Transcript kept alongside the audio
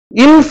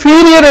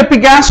Inferior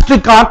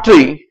epigastric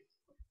artery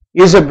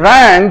is a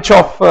branch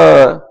of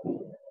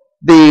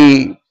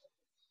the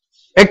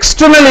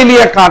external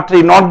iliac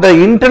artery, not the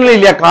internal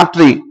iliac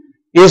artery,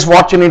 is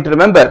what you need to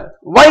remember.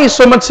 Why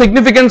so much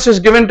significance is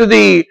given to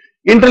the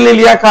internal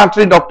iliac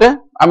artery, doctor?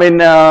 I mean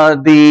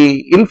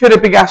the inferior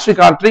epigastric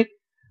artery.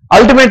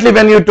 Ultimately,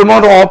 when you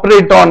tomorrow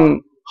operate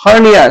on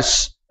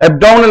hernias,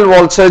 abdominal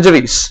wall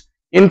surgeries,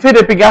 inferior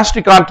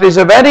epigastric artery is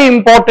a very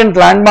important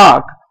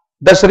landmark.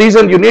 That's the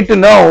reason you need to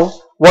know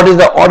what is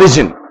the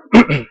origin.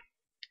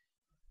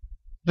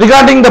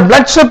 Regarding the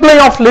blood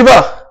supply of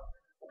liver,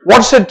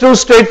 what's a true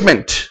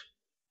statement?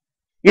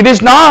 It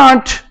is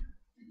not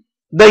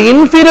the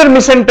inferior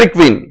mesenteric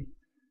vein,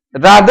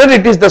 rather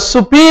it is the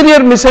superior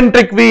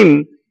mesenteric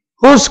vein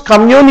whose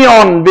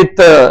communion with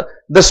the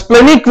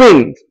splenic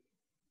vein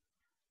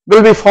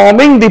will be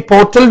forming the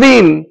portal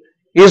vein,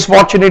 is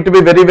what you need to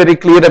be very, very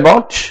clear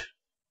about.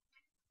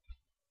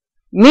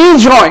 Knee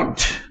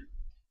joint,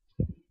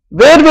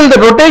 where will the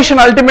rotation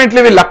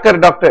ultimately will occur,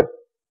 doctor?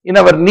 In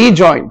our knee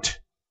joint.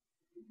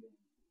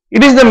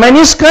 It is the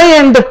menisci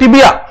and the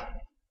tibia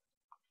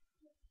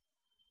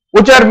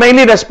which are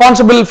mainly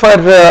responsible for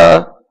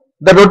the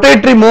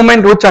rotatory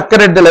movement which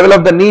occur at the level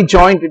of the knee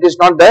joint. It is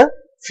not the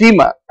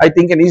femur. I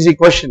think an easy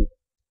question.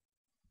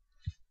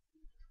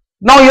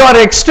 Now you are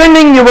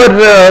extending your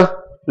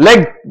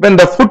leg when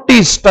the foot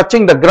is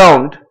touching the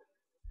ground.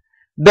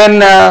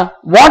 Then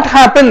what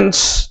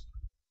happens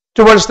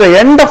towards the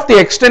end of the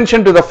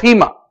extension to the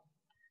femur?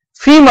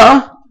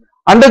 Femur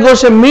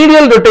undergoes a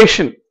medial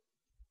rotation,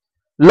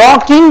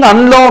 locking,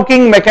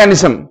 unlocking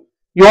mechanism.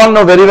 You all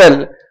know very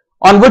well,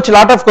 on which a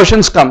lot of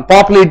questions come.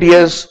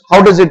 Popliteus,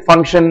 how does it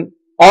function?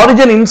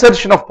 Origin,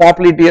 insertion of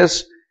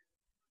popliteus,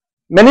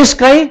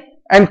 menisci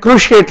and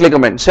cruciate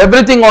ligaments.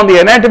 Everything on the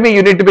anatomy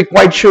you need to be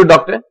quite sure,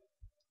 doctor.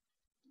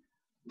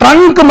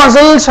 Trunk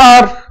muscles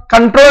are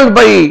controlled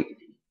by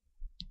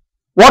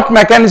what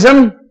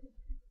mechanism?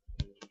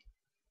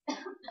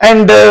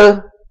 And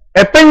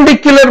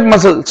appendicular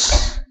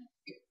muscles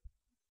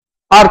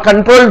are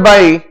controlled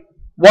by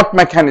what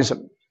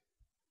mechanism?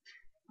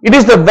 It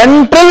is the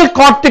ventral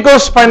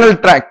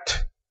corticospinal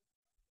tract,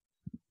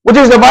 which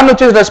is the one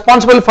which is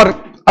responsible for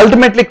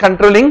ultimately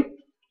controlling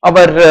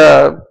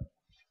our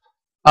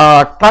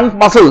trunk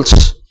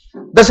muscles.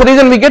 That's the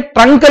reason we get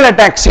truncal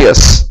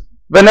ataxias.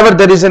 Whenever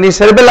there is any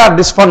cerebellar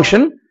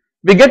dysfunction,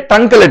 we get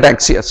truncal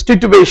ataxias,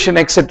 titubation,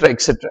 etc.,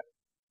 etc.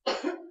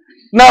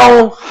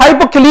 Now,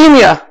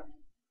 hypokalemia,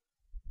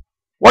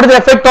 what is the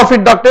effect of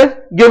it,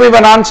 doctor? Give me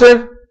one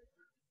answer.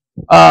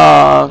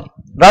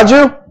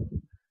 Raju,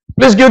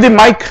 please give the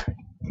mic.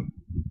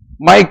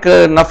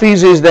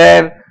 Nafiz is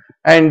there,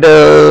 and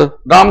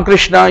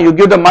Ramakrishna, you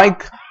give the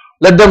mic.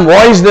 Let them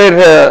voice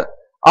their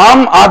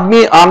Aam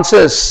Aadmi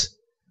answers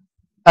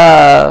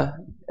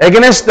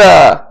against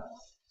the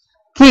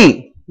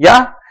key.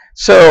 Yeah.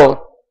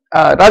 So,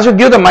 Raju,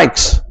 give the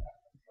mics.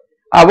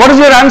 What is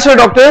your answer,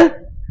 doctor?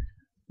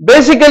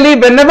 Basically,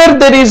 whenever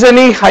there is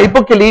any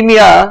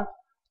hypokalemia,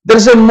 there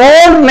is a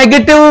more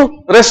negative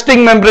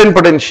resting membrane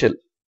potential.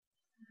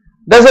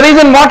 That's the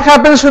reason what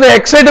happens to the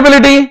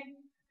excitability?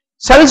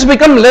 Cells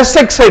become less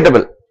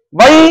excitable.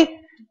 Why?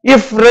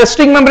 If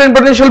resting membrane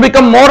potential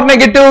become more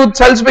negative,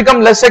 cells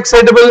become less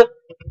excitable.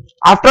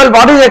 After all,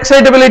 what is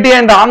excitability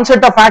and the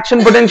onset of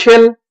action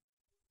potential?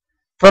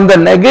 From the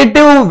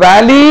negative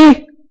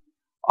valley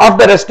of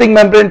the resting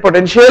membrane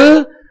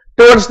potential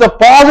towards the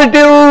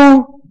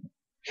positive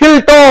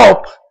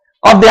hilltop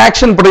of the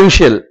action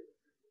potential,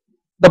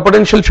 the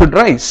potential should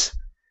rise.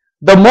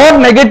 The more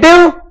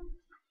negative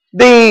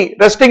the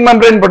resting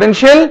membrane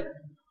potential,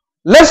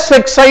 less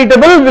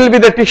excitable will be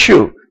the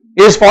tissue,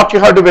 is what you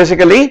have to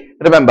basically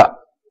remember.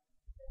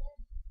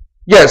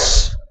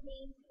 Yes.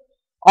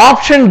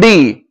 Option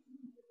D,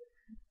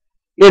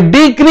 a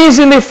decrease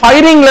in the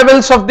firing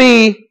levels of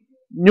the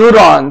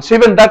neurons,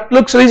 even that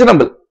looks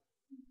reasonable,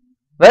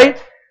 right?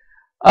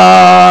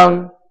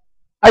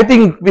 I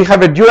think we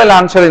have a dual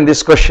answer in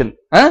this question.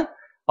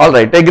 All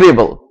right,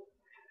 agreeable.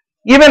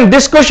 Even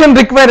this question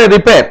requires a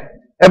repair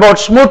about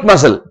smooth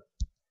muscle.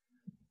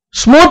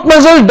 Smooth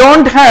muscle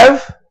don't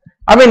have,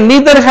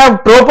 neither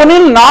have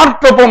troponin nor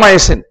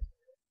tropomyosin.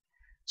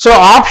 So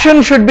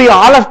option should be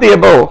all of the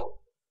above,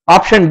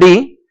 option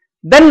D.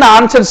 Then the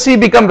answer C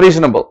become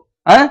reasonable.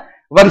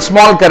 One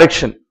small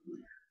correction.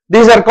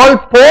 These are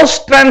called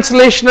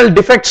post-translational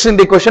defects in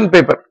the question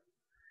paper.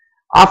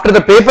 After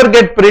the paper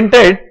get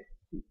printed,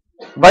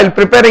 while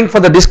preparing for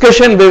the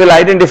discussion, we will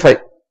identify,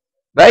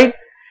 right?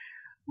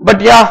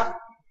 But yeah,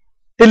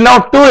 till now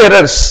 2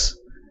 errors.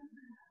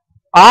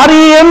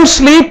 REM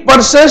sleep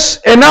versus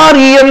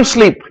NREM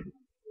sleep.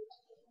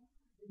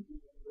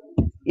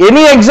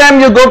 Any exam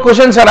you go,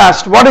 questions are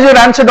asked. What is your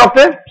answer,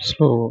 doctor?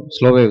 Slow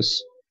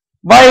waves.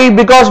 Why?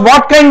 Because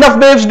what kind of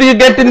waves do you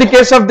get in the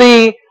case of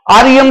the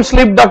REM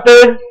sleep,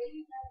 doctor?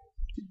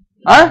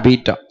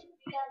 Beta.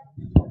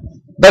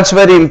 That's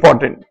very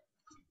important.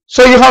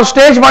 So you have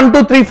stage 1,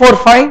 2, 3, 4,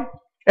 5.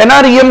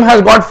 NREM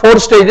has got 4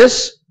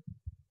 stages.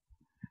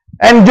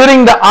 And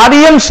during the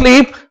REM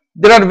sleep,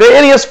 there are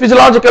various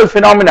physiological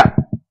phenomena.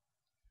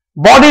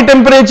 Body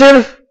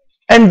temperature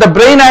and the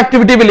brain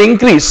activity will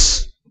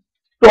increase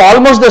to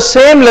almost the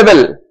same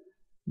level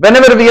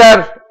whenever we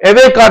are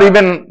awake or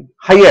even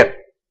higher.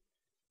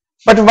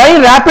 But why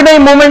rapid eye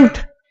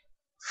movement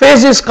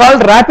phase is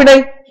called rapid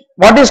eye?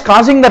 What is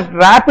causing the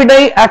rapid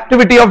eye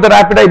activity of the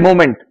rapid eye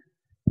movement?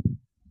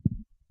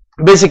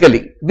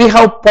 Basically, we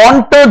have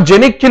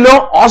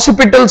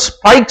pontogeniculo-occipital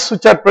spikes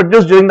which are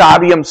produced during the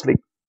REM sleep.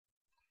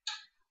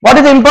 What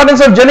is the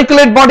importance of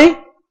geniculate body?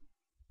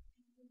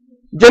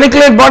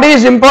 Geniculate body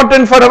is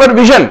important for our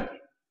vision.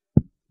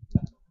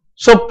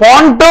 So,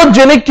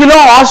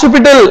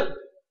 pontogeniculo-occipital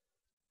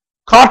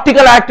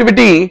cortical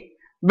activity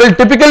will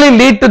typically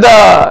lead to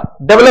the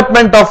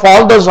development of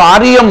all those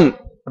REM,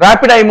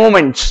 rapid eye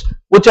movements,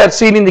 which are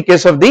seen in the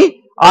case of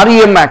the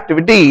REM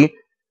activity.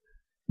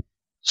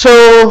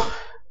 So,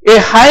 a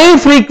high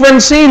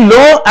frequency,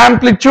 low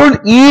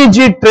amplitude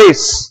EEG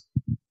trace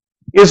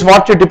is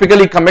what you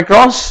typically come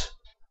across.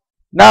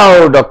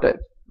 Now, doctor,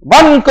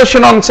 one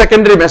question on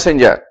secondary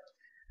messenger.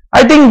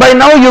 I think by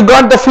now you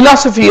got the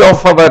philosophy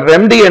of our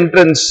MD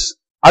entrance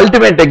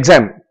ultimate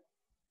exam.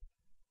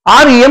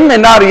 REM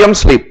and REM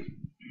sleep.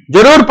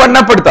 Jarur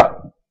padna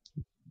padta.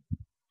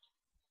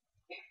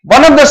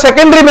 One of the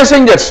secondary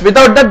messengers,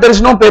 without that there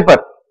is no paper.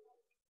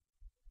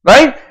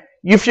 Right?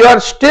 If you are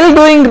still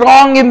doing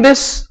wrong in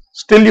this,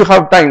 still you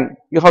have time,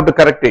 you have to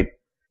correct it.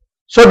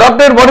 So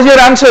doctor, what is your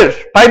answer?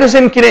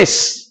 Tyrosine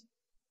kinase.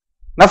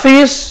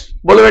 Nafis,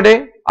 bolo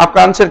bete, aapka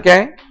answer kya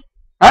hai?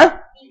 Huh?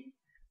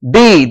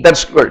 D,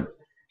 that's good.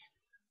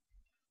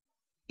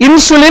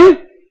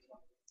 Insulin,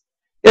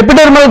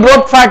 epidermal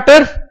growth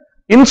factor,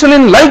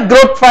 insulin like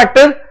growth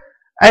factor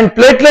and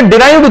platelet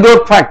derived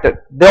growth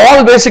factor. They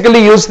all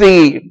basically use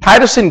the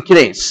tyrosine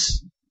kinase.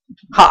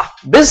 Ha,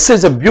 this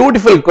is a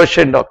beautiful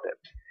question, doctor.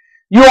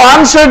 You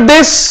answered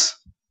this,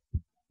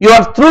 you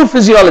are through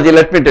physiology,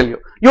 let me tell you.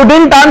 You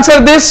didn't answer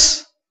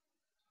this,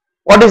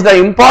 what is the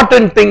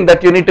important thing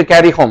that you need to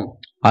carry home?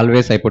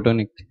 Always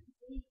hypotonic.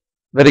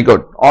 Very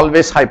good,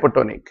 always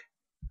hypotonic.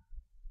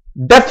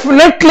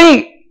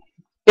 Definitely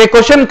a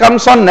question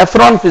comes on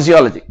nephron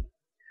physiology.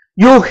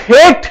 You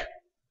hate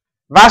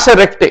vasa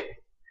recti.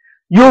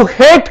 You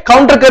hate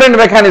countercurrent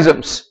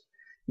mechanisms.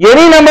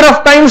 Any number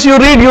of times you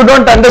read, you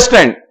don't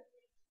understand.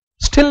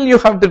 Still you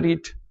have to read.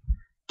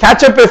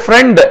 Catch up a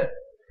friend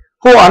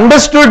who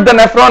understood the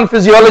nephron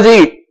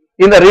physiology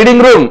in the reading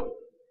room.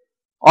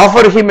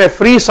 Offer him a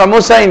free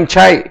samosa in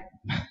chai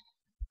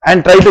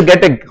and try to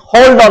get a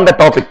hold on the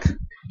topic.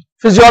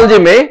 Physiology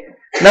mein,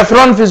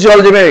 nephron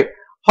physiology mein,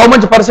 how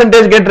much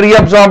percentage get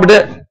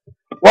reabsorbed?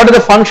 What are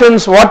the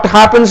functions? What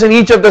happens in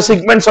each of the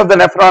segments of the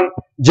nephron?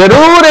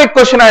 जरूर एक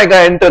question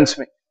आएगा entrance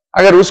में.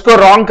 अगर उसको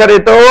wrong करे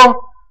तो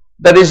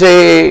that is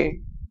a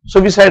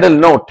suicidal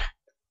note.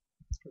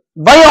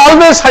 Why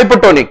always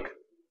hypotonic?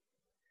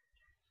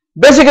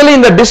 Basically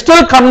in the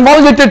distal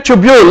convoluted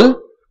tubule,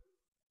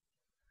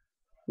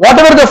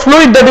 whatever the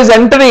fluid that is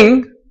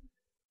entering,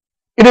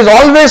 it is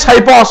always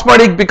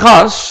hypoosmotic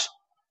because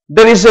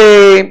there is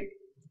a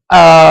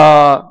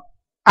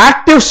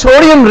active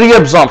sodium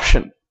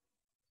reabsorption.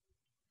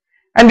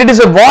 And it is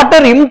a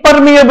water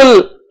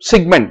impermeable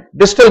segment,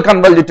 distal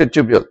convoluted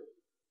tubule.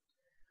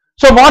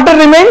 So water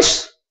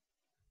remains,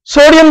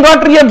 sodium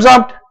got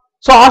reabsorbed.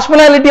 So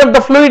osmolality of the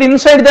fluid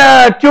inside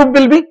the tube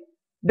will be,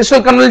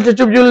 distal convoluted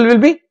tubule will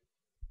be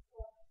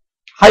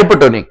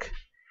hypotonic.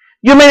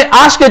 You may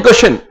ask a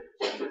question,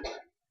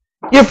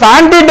 if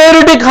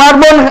antidiuretic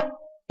hormone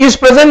is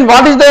present,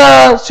 what is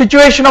the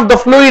situation of the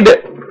fluid?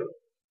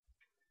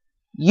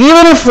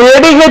 Even if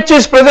ADH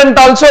is present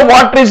also,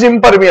 water is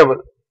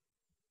impermeable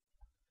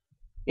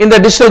in the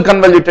distal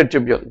convoluted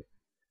tubule.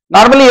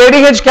 Normally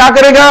ADH क्या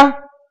करेगा?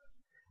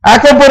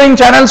 Aquaporin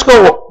channels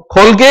को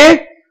खोल के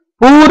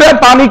पूरे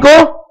पानी को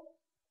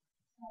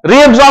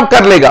reabsorb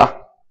कर लेगा.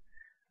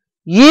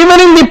 Even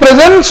in the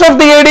presence of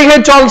the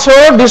ADH also,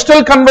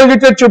 distal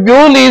convoluted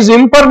tubule is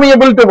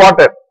impermeable to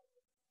water.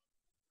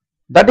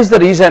 That is the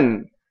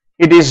reason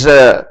it is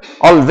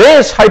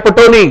always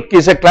hypotonic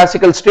is a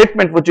classical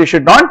statement which you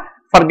should not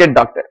forget,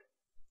 doctor.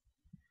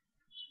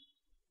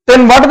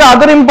 Then what are the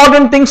other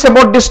important things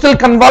about distal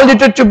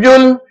convoluted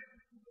tubule?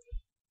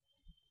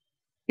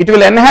 It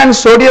will enhance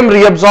sodium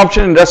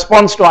reabsorption in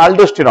response to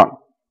aldosterone.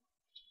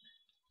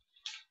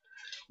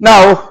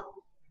 Now,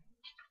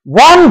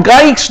 von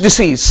Guy's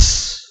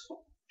disease,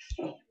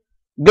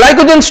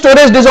 glycogen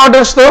storage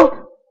disorders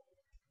though,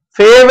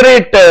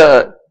 favorite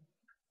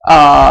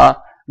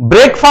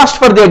breakfast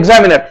for the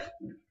examiner.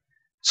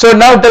 So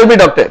now tell me,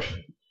 doctor,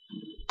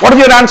 what is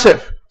your answer?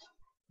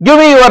 Give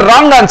me your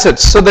wrong answers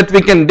so that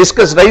we can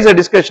discuss, raise a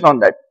discussion on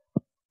that.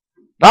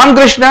 Ram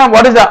Krishna,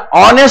 what is the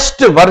honest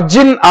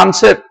virgin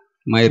answer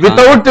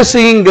without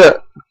seeing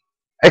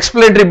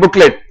explanatory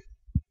booklet?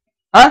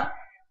 Huh?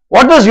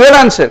 What was your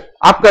answer?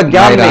 Aapka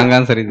gyan My wrong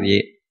answer is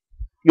A.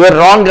 Your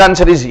wrong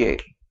answer is A.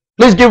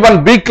 Please give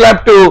one big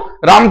clap to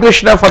Ram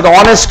Krishna for the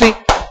honesty.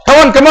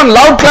 Come on,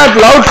 loud clap,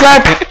 loud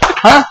clap.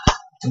 Huh?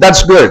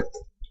 That's good.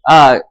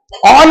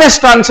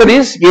 Honest answer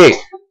is A.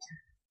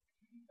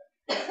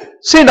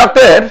 See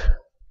doctor,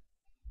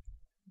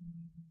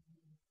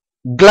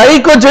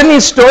 glycogen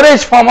is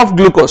storage form of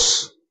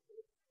glucose.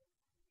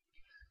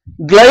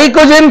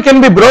 Glycogen can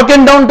be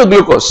broken down to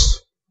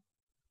glucose.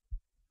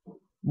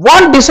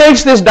 What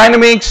decides this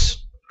dynamics?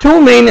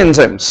 Two main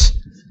enzymes,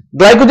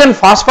 glycogen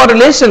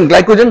phosphorylase and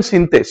glycogen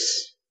synthase.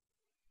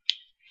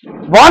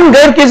 Von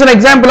Gerke is an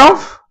example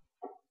of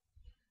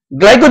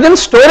glycogen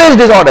storage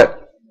disorder.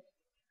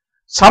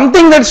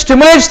 Something that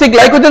stimulates the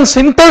glycogen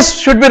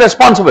synthase should be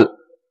responsible.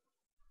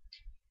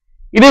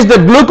 It is the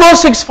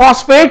glucose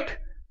 6-phosphate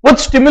which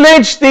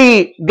stimulates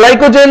the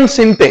glycogen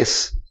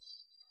synthase.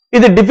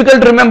 Is it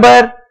difficult to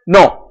remember?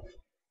 No.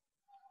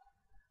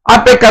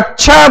 आप एक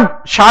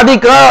अच्छा शादी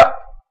का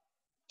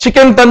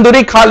chicken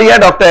tandoori खा लिया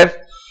doctor,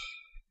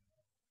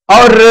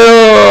 और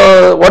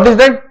what is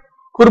that?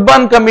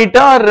 कुर्बान का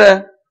मीठा, और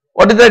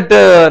what is that?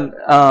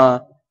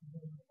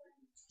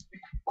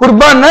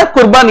 कुर्बान ना,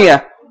 कुर्बानिया,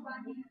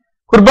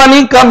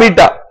 कुर्बानी का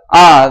मीठा.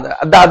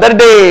 The other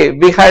day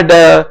we had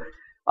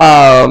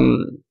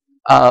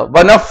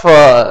one of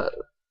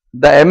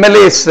the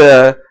MLA's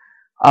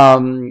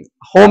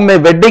home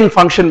wedding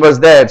function was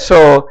there.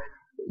 So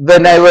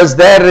when I was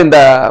there in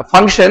the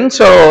function,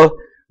 so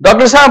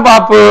Dr.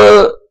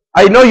 Sahab,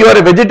 I know you are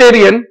a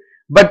vegetarian,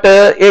 but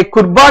a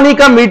kurbani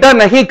ka meeta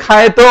nahi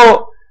khaye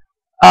to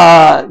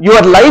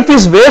your life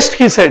is waste,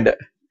 he said.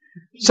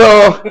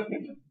 So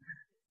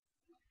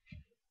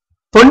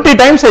 20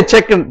 times I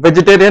checked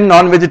vegetarian,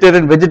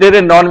 non-vegetarian,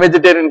 vegetarian,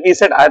 non-vegetarian. He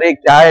said, "Are kya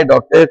hai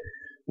doctor?"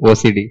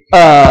 OCD.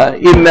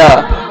 In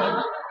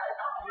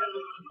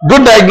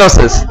good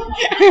diagnosis.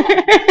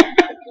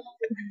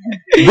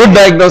 Good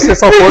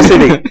diagnosis of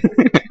OCD.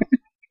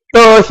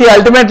 So he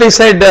ultimately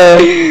said,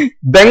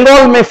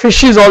 Bengal mein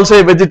fish is also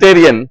a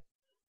vegetarian.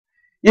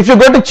 If you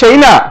go to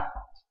China,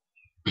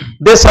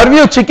 they serve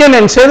you chicken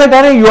and say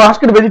that you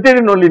asked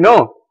vegetarian only,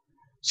 no.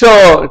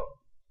 So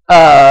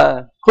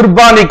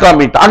कुर्बानी का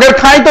meet अगर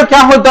खाए तो क्या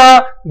होता,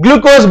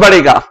 glucose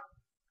बढ़ेगा.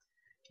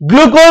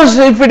 Glucose,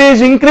 if it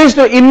is increased,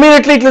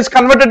 immediately it is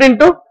converted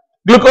into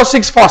glucose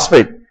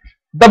 6-phosphate.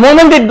 The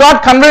moment it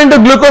got converted into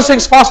glucose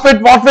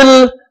 6-phosphate, what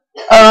will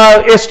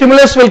a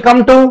stimulus will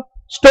come to?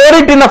 Store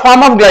it in the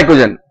form of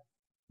glycogen.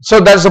 So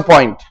that's the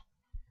point.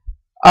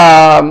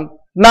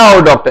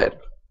 Now doctor,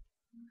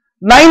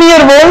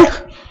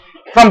 9-year-old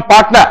from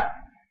Patna,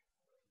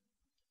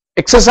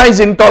 exercise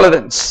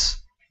intolerance,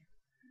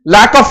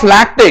 lack of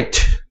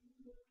lactate.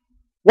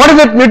 What is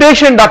that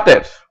mutation,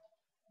 doctor?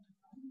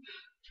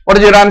 What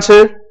is your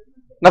answer?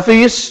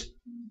 Nafis?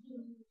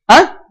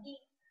 Huh?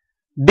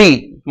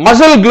 D.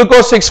 Muscle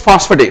glucose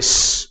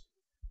 6-phosphatase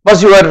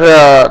was your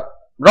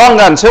wrong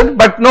answer,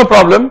 but no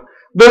problem.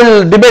 We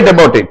will debate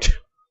about it.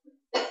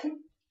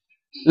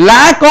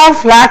 Lack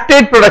of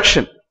lactate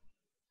production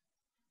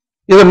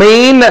is the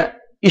main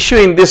issue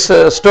in this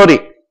story.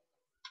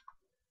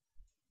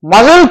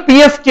 Muscle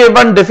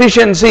PFK1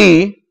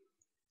 deficiency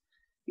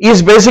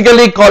is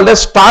basically called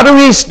as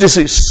Tarwi's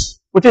disease,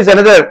 which is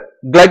another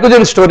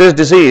glycogen storage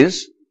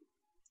disease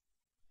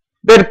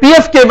where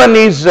PFK1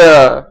 is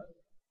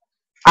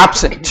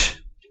absent.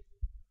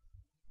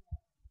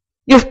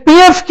 If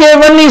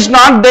PFK1 is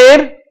not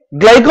there,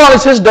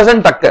 glycolysis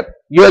doesn't occur.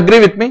 You agree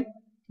with me?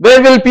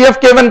 Where will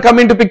PFK1 come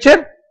into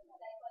picture?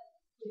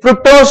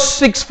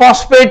 Fructose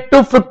 6-phosphate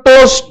to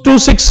fructose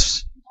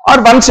 2,6 or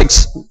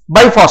 1,6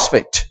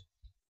 biphosphate.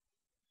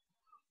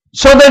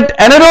 So that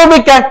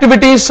anaerobic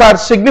activities are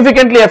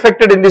significantly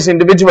affected in these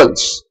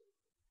individuals.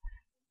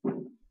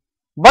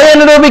 Why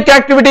anaerobic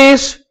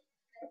activities?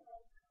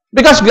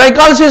 Because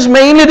glycolysis is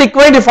mainly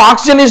required. If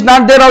oxygen is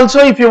not there also,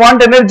 if you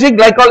want energy,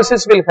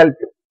 glycolysis will help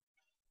you.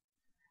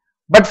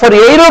 But for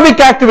aerobic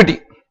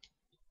activity,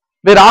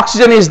 where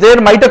oxygen is there,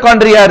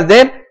 mitochondria are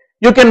there,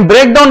 you can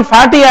break down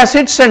fatty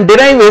acids and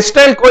derive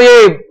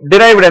acetyl-CoA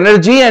derived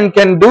energy and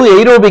can do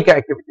aerobic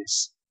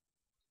activities.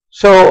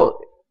 So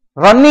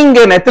running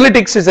in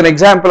athletics is an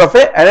example of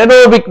an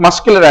anaerobic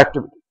muscular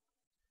activity.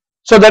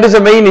 So that is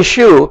the main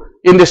issue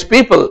in these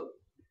people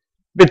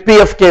with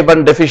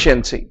PFK1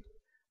 deficiency.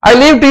 I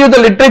leave to you the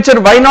literature.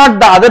 Why not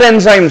the other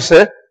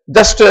enzymes?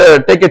 Just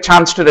take a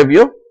chance to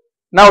review.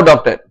 Now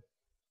doctor,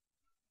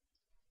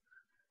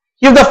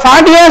 if the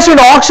fatty acid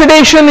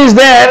oxidation is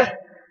there,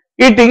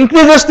 it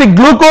increases the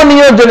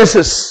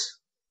gluconeogenesis.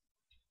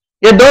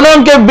 ये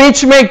दोनों के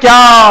बीच में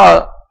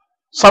क्या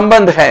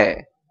संबंध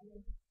है?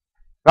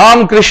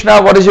 Ram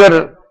Krishna, what is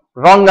your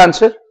wrong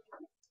answer?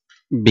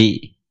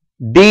 B.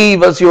 D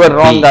was your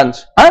wrong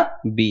answer. Huh?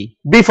 B.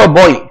 B for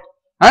boy.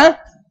 Huh?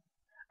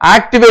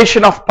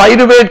 Activation of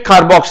pyruvate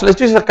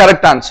carboxylase is the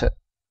correct answer.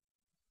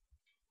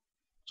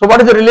 So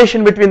what is the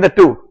relation between the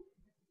two?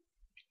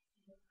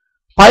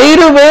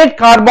 Pyruvate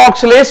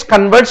carboxylase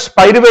converts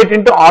pyruvate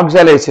into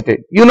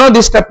oxaloacetate. You know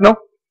this step, no?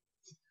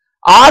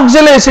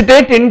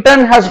 Oxaloacetate in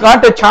turn has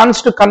got a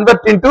chance to convert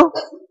into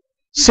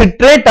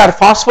citrate or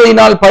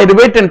phosphoenol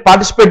pyruvate and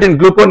participate in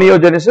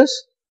gluconeogenesis,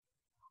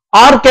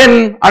 or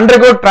can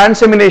undergo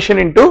transamination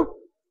into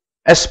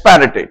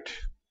aspartate.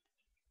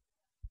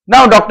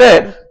 Now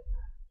doctor,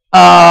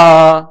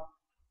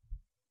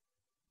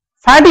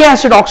 Fatty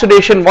acid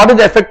oxidation, what is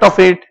the effect of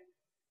it?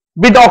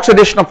 With the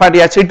oxidation of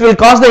fatty acid, it will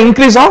cause the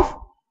increase of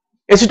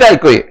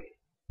acetyl-CoA.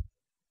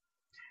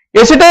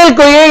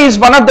 Acetyl-CoA is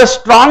one of the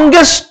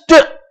strongest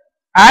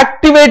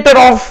activator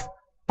of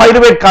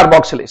pyruvate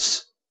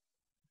carboxylase.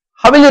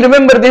 How will you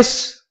remember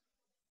this?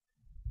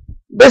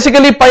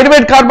 Basically,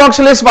 pyruvate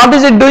carboxylase, what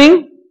is it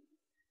doing?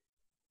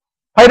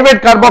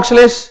 Pyruvate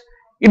carboxylase,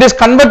 it is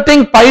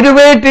converting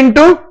pyruvate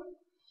into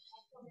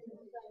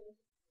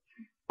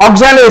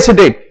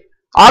oxaloacetate.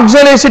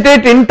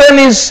 Oxaloacetate in turn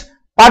is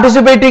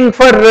participating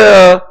for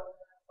the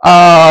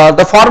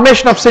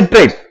formation of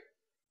citrate,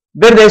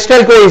 where the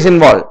acetyl-CoA is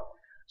involved.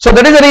 So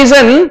that is the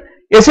reason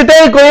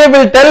acetyl-CoA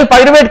will tell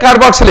pyruvate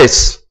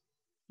carboxylase.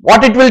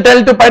 What it will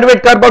tell to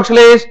pyruvate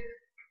carboxylase?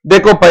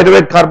 Dekho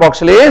pyruvate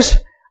carboxylase,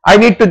 I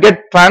need to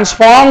get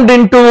transformed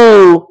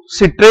into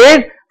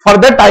citrate. For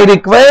that I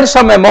require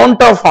some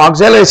amount of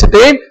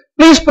oxaloacetate.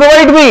 Please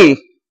provide me.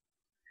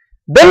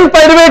 Then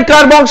pyruvate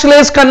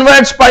carboxylase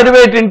converts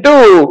pyruvate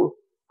into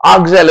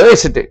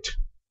oxaloacetate.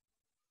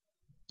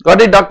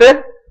 Got it,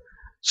 doctor?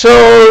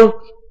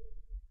 So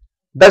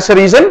that's the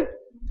reason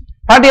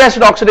fatty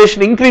acid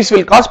oxidation increase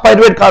will cause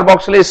pyruvate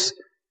carboxylase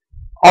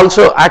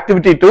also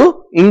activity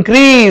to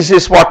increase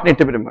is what need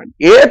to be remembered.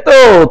 ये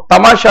तो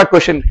तमाशा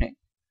question है.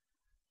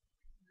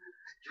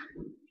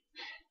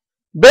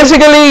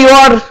 Basically you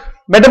are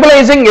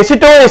metabolizing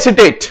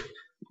acetoacetate.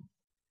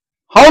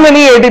 How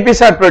many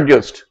ATPs are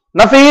produced?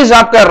 Nafiz,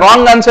 आपका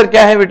wrong answer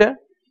क्या है बेटा?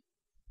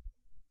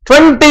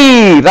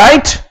 20,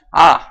 right?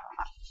 I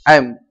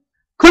am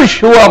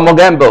खुश हुआ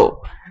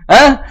Mogambo.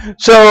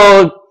 So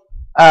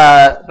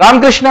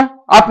Ramakrishna,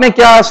 आपने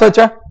क्या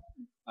सोचा?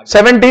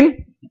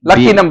 17,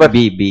 lucky number.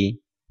 B,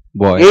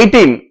 boy.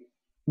 18.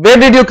 Where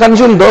did you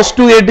consume those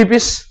 2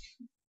 ATPs?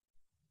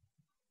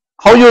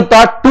 How you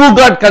thought 2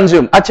 got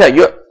consumed? Acha,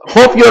 you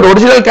hope your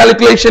original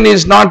calculation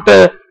is not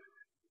 9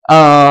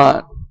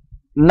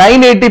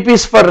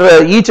 ATPs for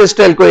each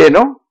acetyl-CoA,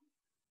 no?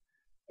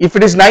 If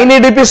it is 9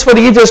 ATPs for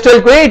each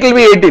acetyl-CoA, it will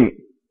be 18.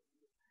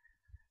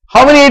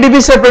 How many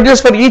ATPs are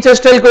produced for each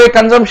acetyl-CoA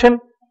consumption?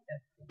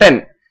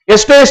 10.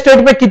 एस्टोएस्टेट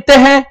में कितने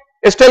हैं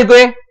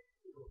acetyl-CoA?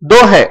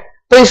 2 है,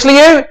 तो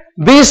इसलिए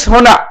 20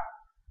 होना.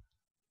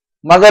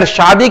 मगर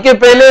शादी के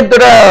पहले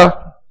तेरा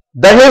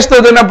दहेज तो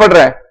देना पड़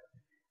रहा है.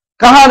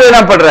 कहां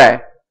देना पड़ रहा है?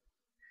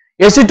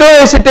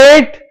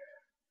 Acetoacetate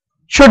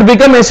should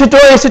become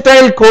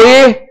acetoacetyl-CoA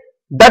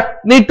that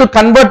need to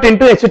convert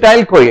into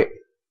acetyl-CoA.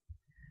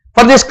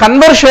 For this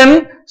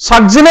conversion,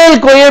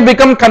 succinyl-CoA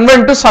become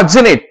converted to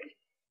succinate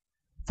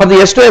for the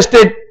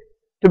acetoacetate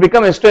to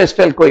become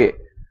acetoacetyl-CoA.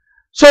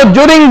 So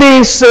during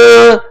this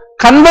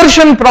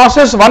conversion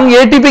process, 1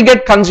 ATP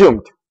get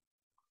consumed.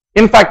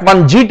 In fact,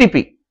 1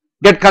 GTP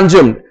get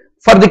consumed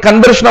for the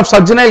conversion of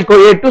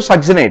succinyl-CoA to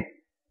succinate.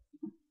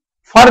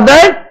 For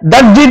that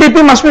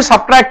GTP must be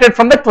subtracted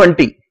from the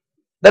 20.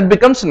 That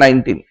becomes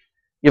 19.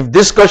 If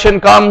this question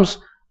comes,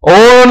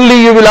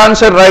 only you will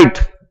answer right.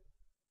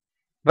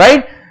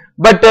 Right?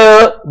 But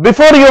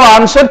before you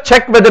answer,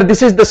 check whether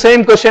this is the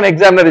same question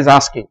examiner is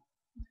asking.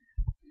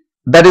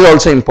 That is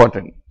also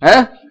important.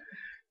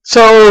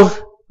 So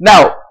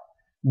now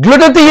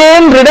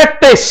glutathione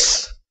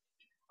reductase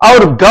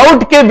और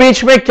gout के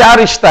बीच में क्या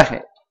रिश्ता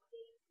है?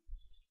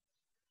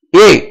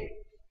 A.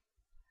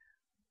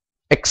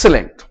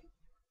 Excellent.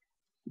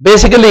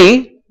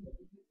 Basically,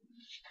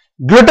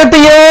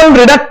 glutathione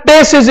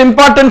reductase is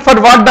important for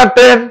what,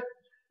 doctor?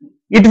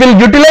 It will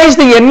utilize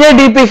the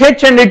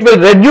NADPH and it will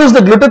reduce the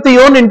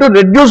glutathione into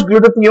reduced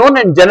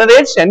glutathione and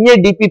generates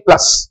NADP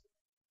plus.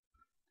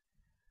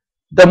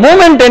 The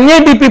moment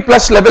NADP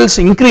plus levels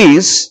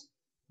increase,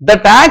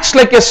 that acts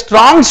like a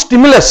strong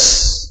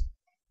stimulus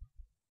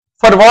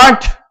for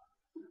what?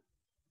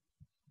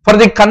 For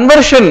the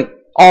conversion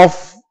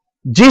of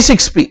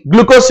G6P,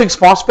 glucose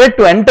 6-phosphate,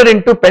 to enter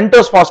into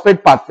pentose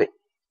phosphate pathway.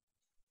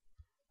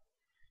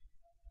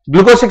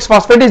 Glucose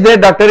 6-phosphate is there,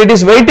 doctor. It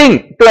is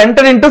waiting to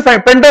enter into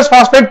pentose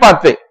phosphate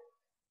pathway.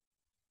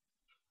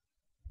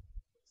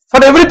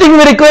 For everything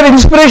we require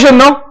inspiration,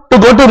 no? To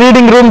go to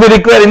reading room we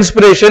require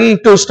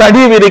inspiration, to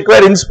study we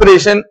require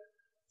inspiration.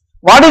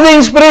 What is the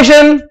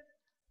inspiration?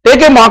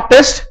 Take a mock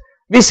test.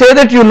 We say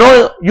that you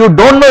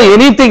don't know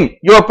anything,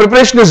 your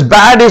preparation is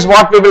bad is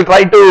what we will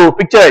try to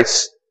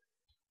picturize.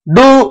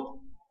 Do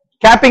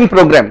capping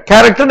program,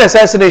 character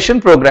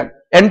assassination program.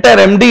 Enter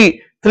MD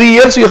 3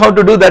 years you have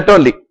to do that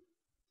only.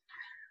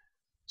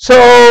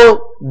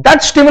 So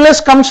that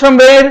stimulus comes from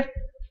where?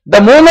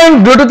 The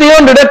moment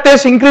glutathione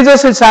reductase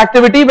increases its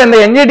activity, when the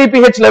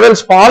NADPH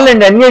levels fall and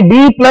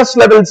NAD plus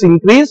levels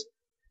increase,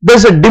 there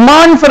is a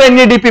demand for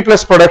NADP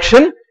plus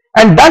production,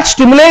 and that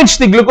stimulates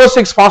the glucose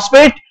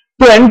 6-phosphate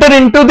to enter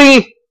into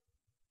the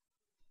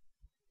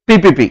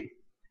PPP.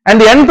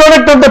 And the end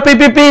product of the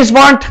PPP is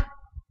what?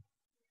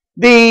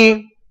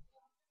 The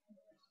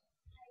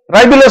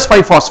ribulose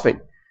 5-phosphate.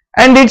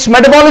 And its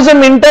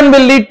metabolism in turn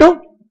will lead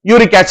to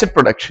uric acid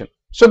production.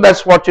 So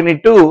that's what you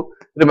need to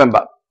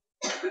remember.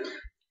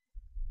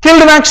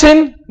 Killed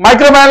vaccine,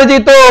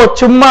 microbiology to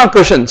chumma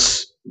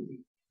questions.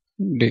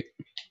 D.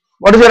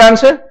 What is your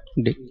answer?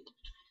 D.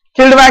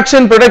 Killed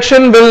vaccine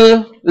protection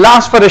will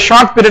last for a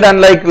short period,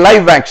 unlike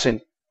live vaccine.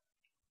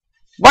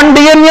 One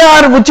DNA,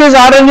 or which is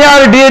RNA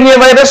or DNA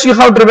virus, you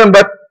have to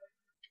remember.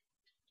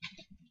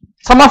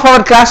 Some of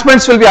our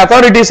classmates will be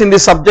authorities in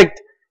this subject.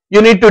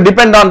 You need to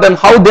depend on them,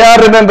 how they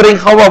are remembering,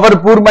 how our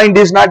poor mind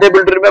is not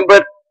able to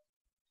remember.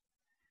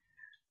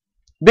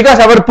 Because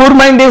our poor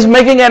mind is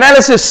making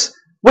analysis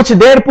which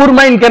their poor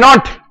mind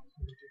cannot.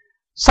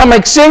 Some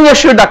exchange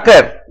should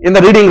occur in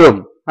the reading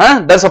room.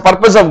 That's the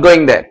purpose of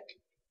going there.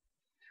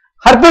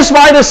 Herpes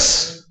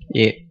virus.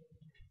 Yeah.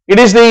 It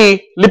is the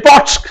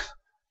Lipotsk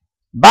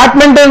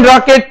badminton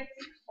racket.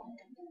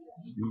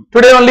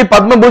 Today only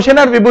Padma Bhushan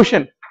or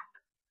Vibhushan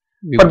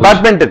for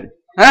badminton.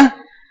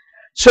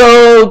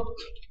 So,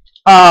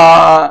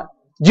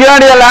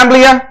 Giardia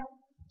lamblia.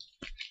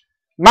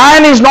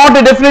 Man is not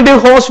a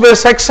definitive host where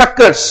sex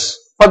occurs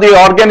for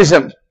the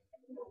organism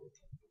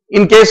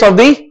in case of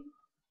the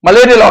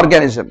malarial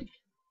organism.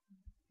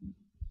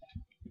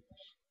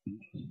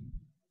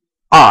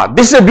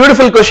 This is a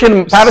beautiful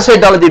question,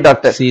 parasitology,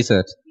 doctor. C,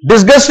 sir.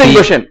 Disgusting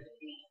question.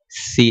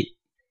 C.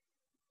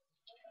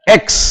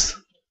 X.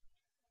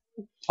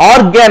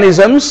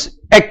 Organisms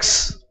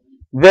X.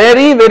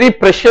 Very, very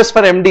precious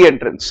for MD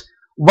entrance.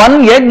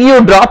 One egg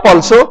you drop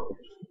also.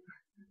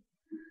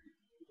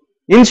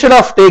 Instead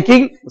of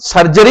taking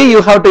surgery,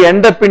 you have to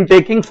end up in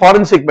taking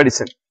forensic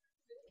medicine.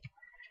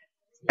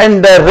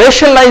 And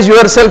rationalize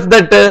yourself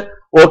that,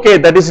 okay,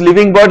 that is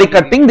living body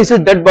cutting, this is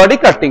dead body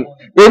cutting.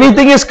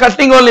 Anything is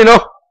cutting only, no?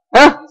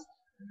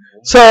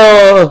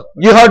 So,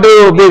 you have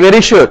to be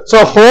very sure.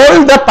 So,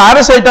 hold the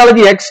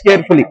parasitology X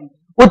carefully.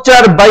 Which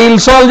are bile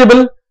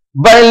soluble,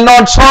 bile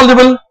not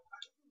soluble.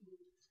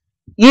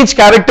 Each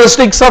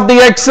characteristics of the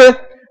X.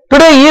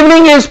 Today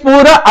evening is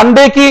pura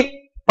ande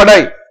ki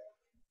padai.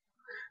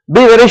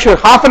 Be very sure.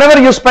 Half an hour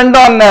you spend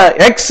on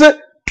X,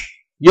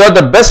 you are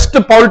the best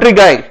poultry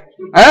guy.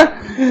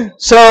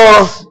 So,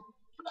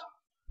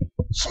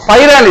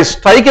 spiralis,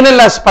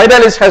 trichinella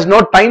spiralis has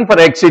no time for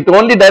X. It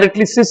only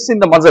directly sits in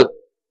the muzzle.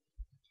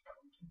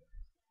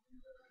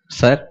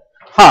 Sir?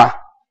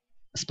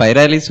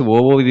 Spiralis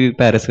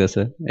ovoviviparous,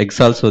 sir. Eggs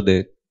also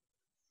there.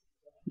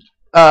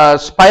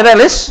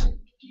 Spiralis?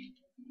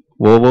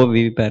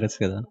 Ovoviviparous,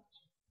 kada.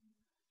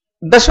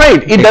 That's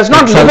right. It does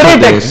not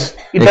liberate eggs.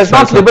 It does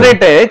not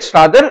liberate eggs.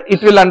 Rather,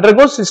 it will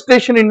undergo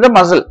cystration in the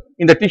muzzle,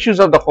 in the tissues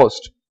of the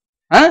host.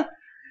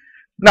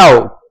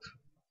 Now,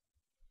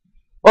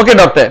 okay,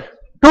 doctor.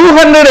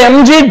 200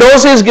 mg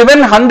dose is given.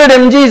 100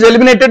 mg is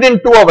eliminated in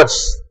 2 hours.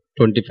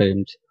 25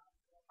 mg.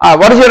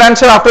 What is your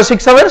answer after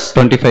 6 hours?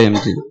 25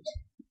 mg.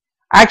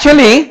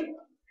 Actually,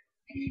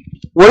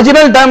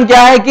 original term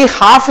क्या है कि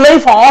half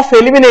life of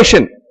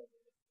elimination.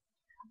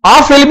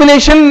 Half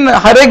elimination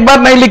हर एक बार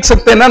नहीं लिख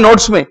सकते ना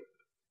notes में.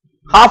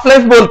 Half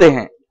life बोलते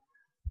हैं.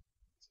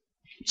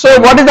 So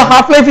what is the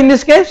half life in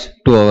this case?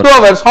 2 hours. 2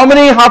 hours. How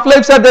many half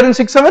lives are there in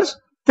 6 hours?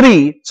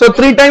 3. So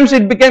 3 times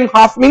it became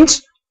half,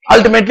 means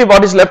ultimately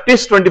what is left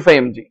is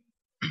 25 mg.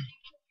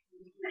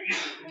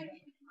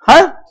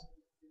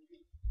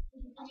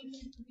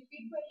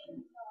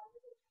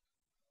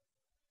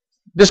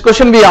 This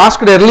question we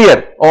asked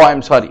earlier. Oh, I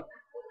am sorry.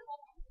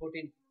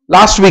 14.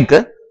 Last week.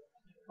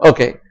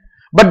 Okay.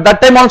 But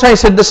that time also I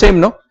said the same,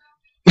 no?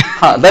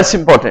 That's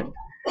important.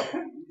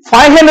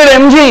 500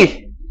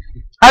 mg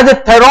has a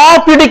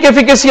therapeutic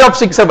efficacy of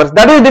 6 hours.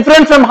 That is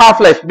different from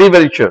half-life, be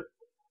very sure.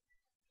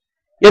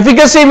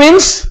 Efficacy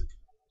means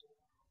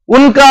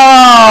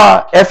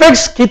उनका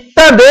effects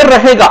कितना देर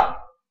रहेगा.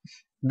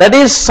 That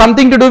is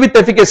something to do with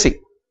efficacy.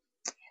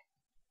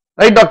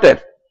 Right, doctor?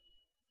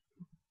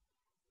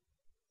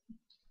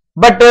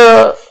 But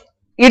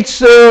its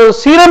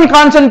serum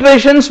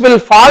concentrations will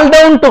fall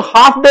down to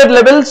half their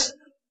levels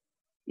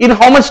in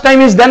how much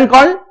time is then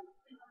called?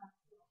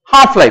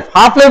 Half-life.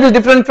 Half-life is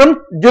different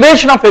from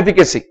duration of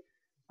efficacy.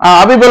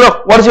 Abhi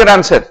bolo, what is your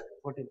answer?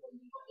 14.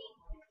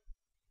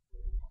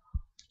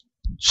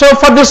 So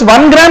for this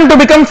 1 gram to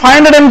become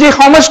 500 mg,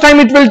 how much time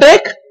it will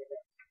take?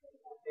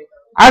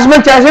 As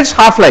much as its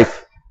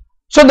half-life.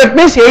 So that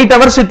means 8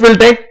 hours it will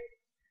take.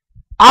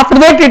 After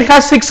that it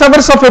has 6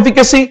 hours of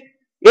efficacy.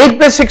 8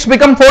 plus 6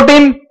 become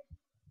 14.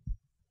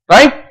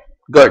 Right?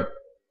 Good.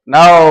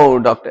 Now,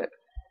 doctor.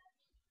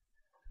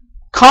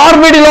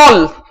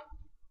 Carvedilol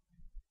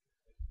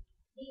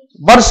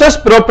versus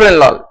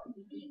propranolol.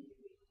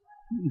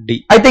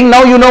 D. I think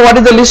now you know what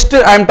is the list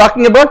I am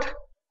talking about.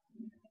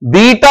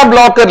 Beta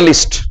blocker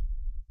list.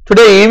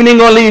 Today evening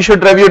only you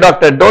should review,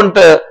 doctor. Don't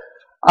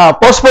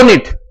postpone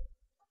it.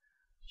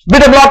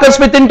 Beta blockers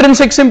with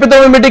intrinsic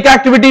sympathomimetic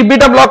activity.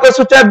 Beta blockers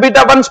which are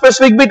beta 1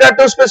 specific, beta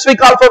 2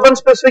 specific, alpha 1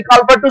 specific,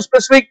 alpha 2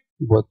 specific.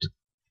 Both.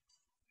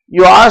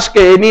 You ask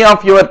any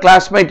of your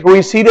classmate who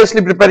is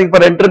seriously preparing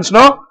for entrance,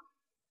 no?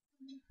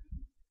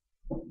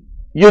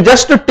 You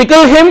just to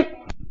tickle him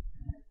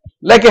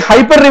like a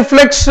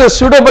hyperreflex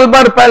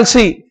pseudobulbar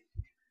palsy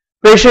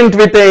patient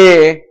with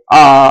a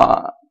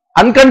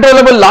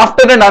uncontrollable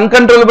laughter and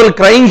uncontrollable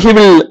crying, he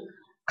will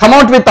come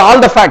out with all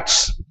the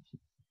facts.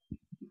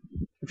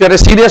 If you are a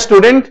serious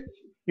student,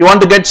 You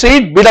want to get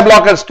seed? Beta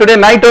blockers. Today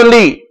night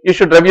only you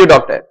should review,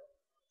 doctor.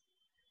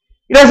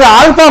 It has an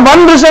alpha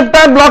 1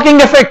 receptor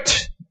blocking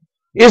effect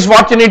is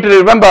what you need to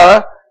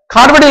remember.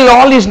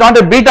 Carvedilol is not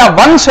a beta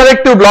 1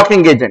 selective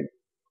blocking agent.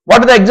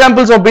 What are the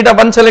examples of beta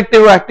 1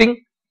 selective acting?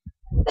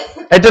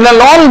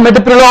 Atenolol,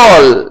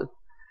 metoprolol.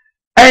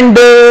 And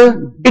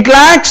it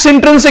lacks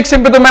intrinsic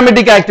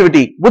sympathomimetic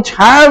activity. Which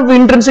have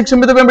intrinsic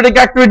sympathomimetic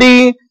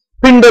activity?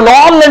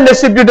 Pindolol and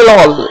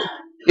acebutolol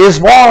is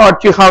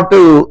what you have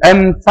to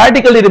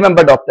emphatically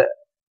remember, doctor.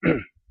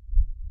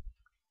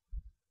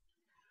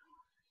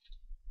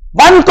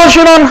 One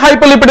question on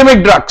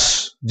hypolipidemic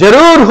drugs.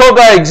 Jarur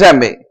hoga exam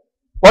mein.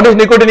 What is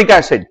nicotinic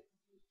acid?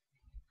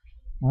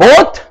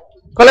 Both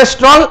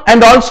cholesterol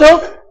and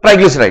also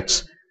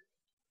triglycerides.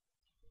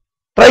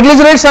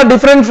 Triglycerides are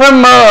different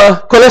from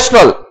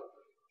cholesterol.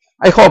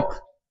 I hope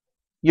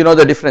you know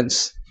the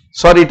difference.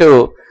 Sorry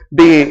to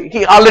be,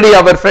 he already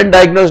our friend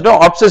diagnosed, no,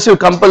 obsessive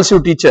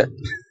compulsive teacher.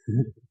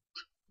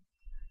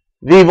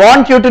 We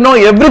want you to know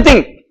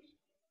everything,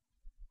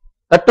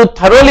 that too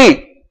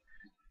thoroughly,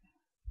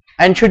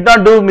 and should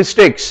not do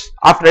mistakes.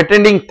 After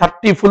attending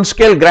 30 full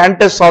scale grand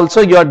tests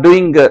also, you are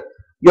doing,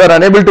 you are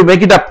unable to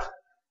make it up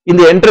in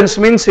the entrance,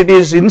 means it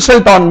is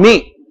insult on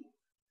me.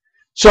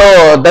 So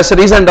that's the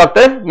reason,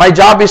 doctor, my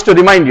job is to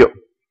remind you.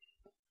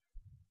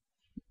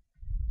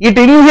 It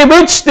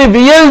inhibits the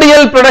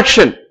VLDL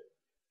production.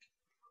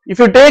 If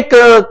you take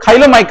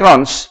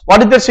chylomicrons,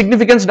 what is their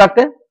significance,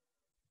 doctor?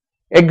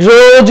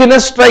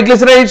 Exogenous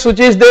triglycerides which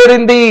is there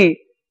in the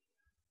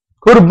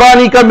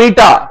Kurbanika meat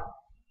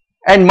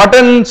and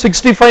mutton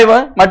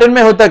 65, mutton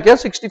mein hota kya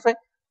 65?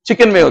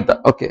 Chicken mein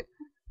hota, okay.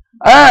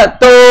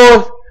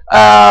 So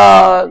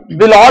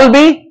will all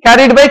be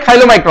carried by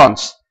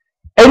chylomicrons.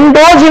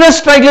 Endogenous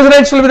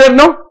triglycerides will be there,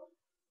 no?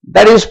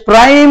 That is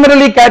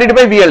primarily carried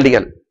by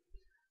VLDL.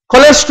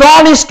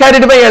 Cholesterol is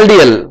carried by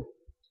LDL.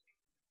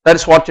 That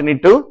is what you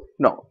need to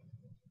know.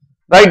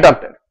 Right,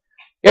 doctor?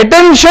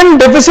 Attention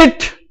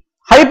deficit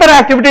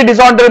hyperactivity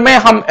disorder में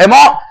हम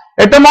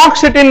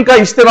एटमॉक्सिटिन का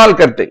इस्तेमाल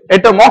करते.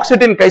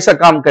 एटमॉक्सिटिन कैसा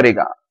काम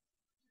करेगा?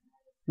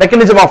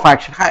 Mechanism of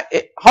action.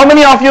 How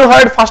many of you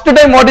heard first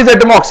time what is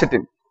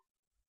atomoxetin?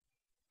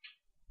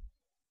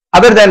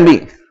 Other than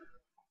me.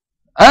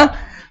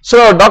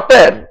 So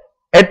doctor,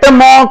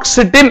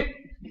 atomoxetin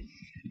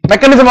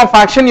mechanism of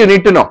action you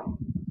need to know.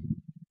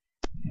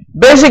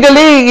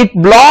 Basically it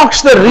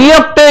blocks the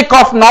reuptake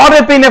of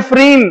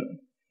norepinephrine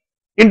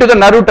into the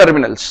nerve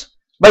terminals.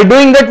 By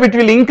doing that, it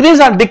will increase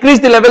or decrease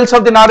the levels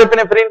of the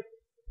norepinephrine?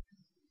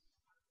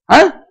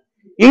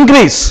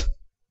 Increase.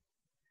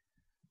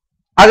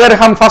 अगर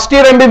हम first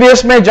year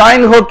MBBS में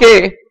join होके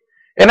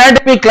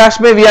anatomy class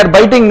में we are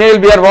biting nail,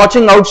 we are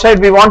watching outside,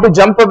 we want to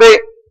jump away.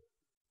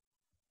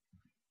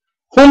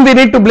 Whom we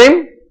need to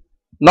blame?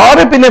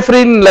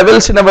 Norepinephrine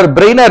levels in our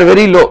brain are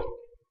very low.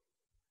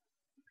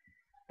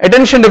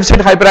 Attention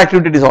deficit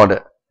hyperactivity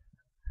disorder.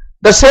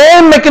 The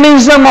same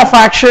mechanism of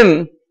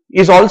action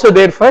is also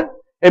there for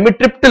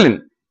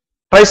amitriptyline.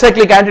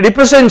 Tricyclic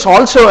antidepressants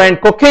also and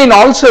cocaine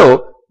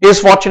also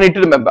is what you need to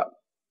remember.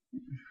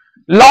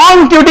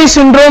 Long QT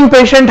syndrome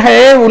patient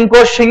hai,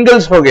 unko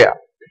shingles ho gaya.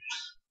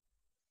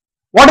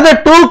 What are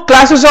the two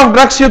classes of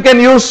drugs you can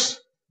use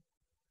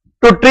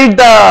to treat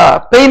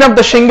the pain of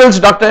the shingles,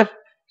 doctor?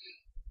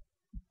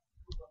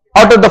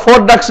 Out of the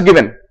 4 drugs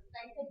given.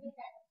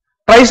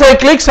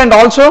 Tricyclics and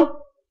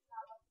also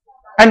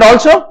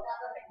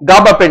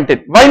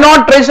gabapentin. Why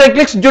not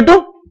tricyclics? Due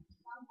to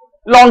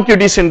long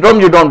QT syndrome,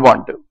 you don't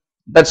want to.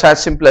 That's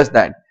as simple as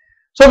that.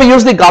 So we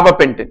use the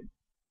gabapentin.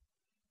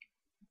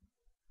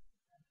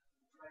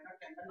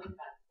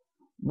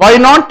 Why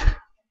not?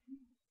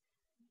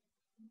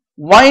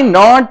 Why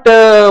not?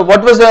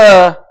 What was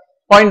the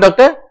point,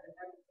 doctor?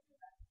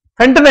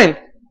 Fentanyl.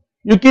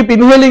 You keep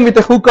inhaling with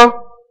a hookah.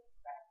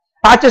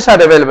 Patches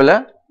are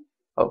available.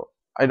 Oh,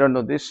 I don't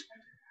know this.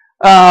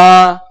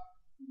 But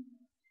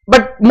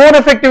more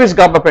effective is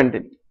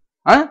gabapentin.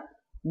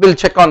 We'll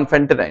check on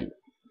fentanyl.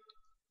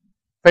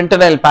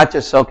 Fentanyl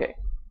patches, okay.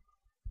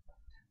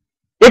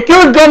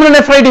 Acute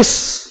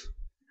glomerulonephritis.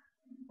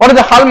 What is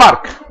the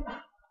hallmark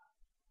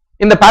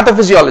in the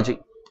pathophysiology?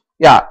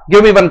 Yeah,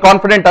 give me one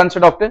confident answer,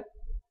 doctor.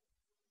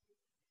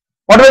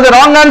 What was the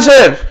wrong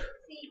answer?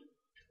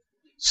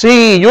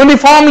 C.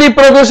 Uniformly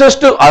progresses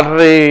to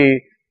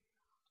array.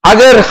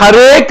 अगर हर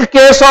एक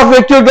case of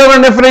acute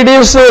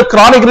glomerulonephritis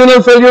chronic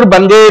renal failure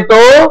बन गए तो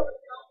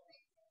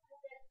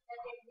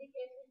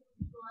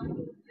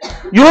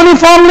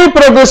uniformly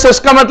progresses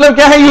का मतलब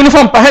क्या है?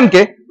 Uniform पहन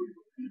के.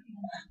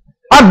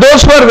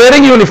 Those who are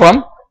wearing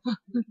uniform,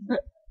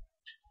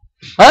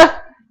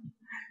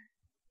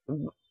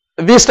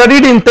 we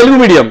studied in Telugu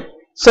medium.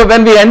 So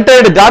when we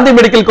entered Gandhi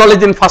Medical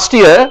College in first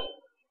year,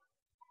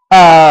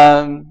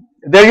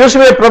 there used to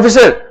be a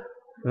professor,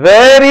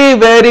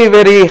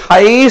 very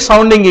high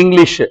sounding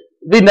English.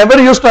 We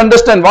never used to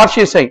understand what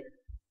she is saying.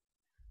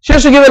 She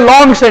used to give a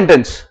long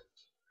sentence.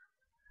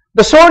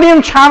 The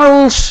sodium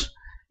channels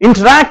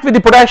interact with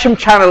the potassium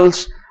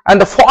channels, and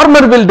the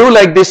former will do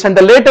like this and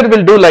the later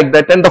will do like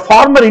that, and the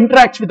former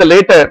interacts with the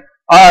later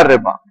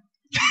Areba.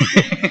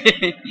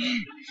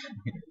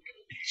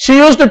 She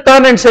used to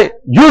turn and say,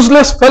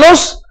 useless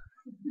fellows,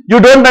 you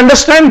don't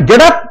understand,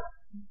 get up.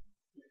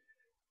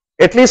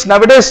 At least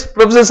nowadays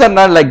professors are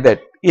not like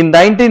that. In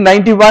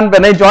 1991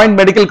 when I joined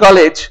medical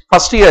college,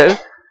 first year,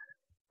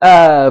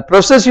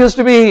 professors used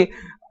to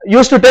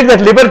take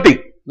that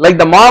liberty, like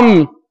the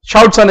mom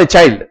shouts on a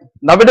child.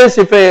 Nowadays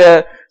if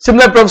a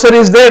similar professor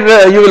is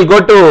there, you will go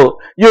to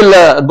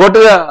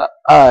the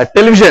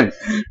television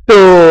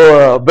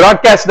to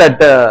broadcast that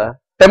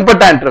temper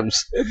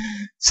tantrums.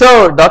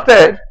 So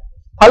doctor,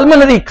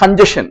 pulmonary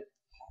congestion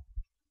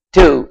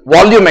to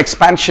volume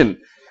expansion,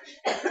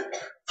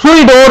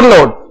 fluid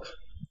overload.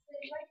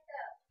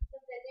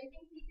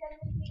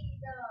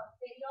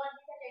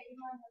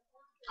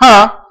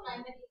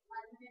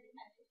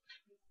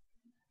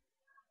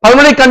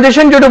 Pulmonary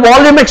congestion due to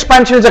volume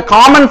expansion is a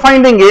common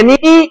finding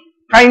any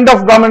kind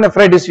of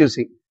glomerulonephritis you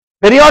see.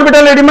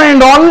 Periorbital edema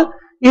and all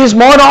is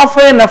more of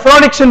a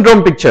nephrotic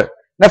syndrome picture.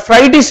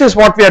 Nephritis is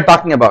what we are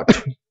talking about.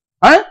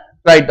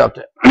 Right,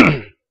 doctor.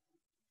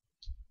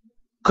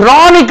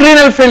 Chronic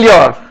renal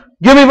failure.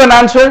 Give me one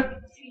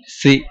answer.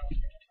 C.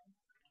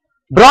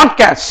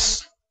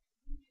 Broadcast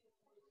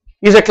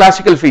is a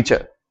classical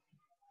feature.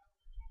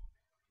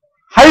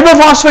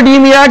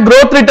 Hypophosphatemia,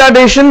 growth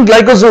retardation,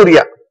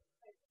 glycosuria.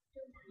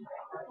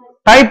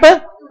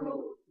 Type,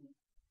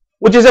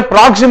 which is a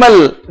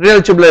proximal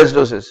renal tubular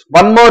acidosis.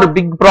 One more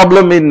big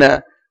problem in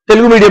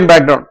Telugu medium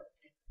background.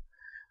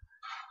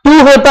 2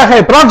 hota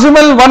hai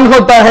proximal, 1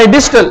 hota hai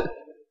distal.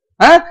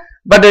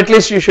 But at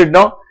least you should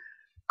know.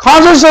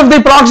 Causes of the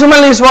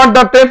proximal is what,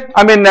 doctor?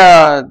 I mean,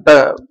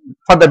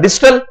 for the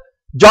distal,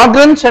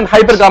 Sjogren's and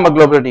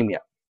hypergammaglobulinemia.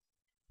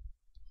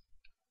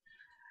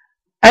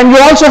 And you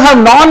also have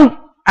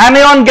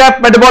non-anion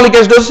gap metabolic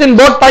acidosis in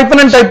both type 1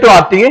 and type 2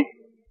 RTA,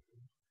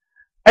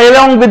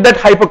 along with that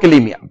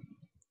hypokalemia.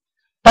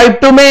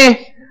 Type 2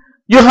 may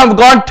you have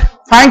got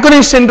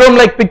Fanconi syndrome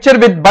like picture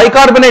with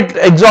bicarbonate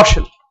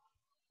exhaustion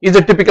is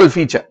a typical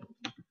feature.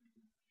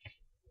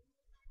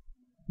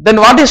 Then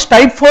what is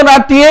type 4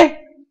 RTA?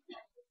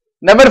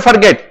 Never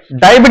forget,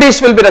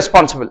 diabetes will be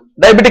responsible,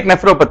 diabetic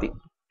nephropathy.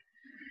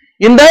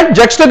 In that,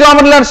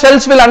 juxtaglomerular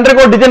cells will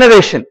undergo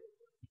degeneration.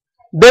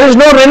 There is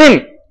no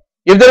renin.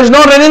 If there is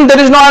no renin, there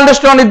is no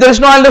aldosterone. If there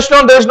is no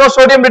aldosterone, there is no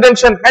sodium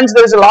retention. Hence,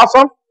 there is a loss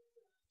of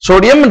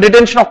sodium and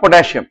retention of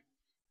potassium.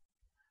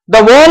 The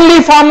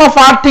only form of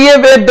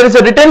RTA where there is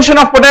a retention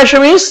of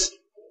potassium is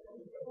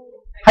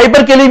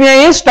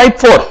hyperkalemia is type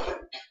 4,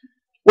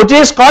 which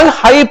is called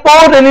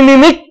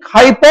hyporeninemic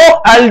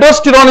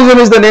hypoaldosteronism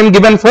is the name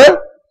given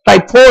for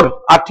type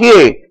 4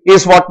 RTA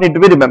is what need to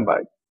be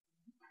remembered.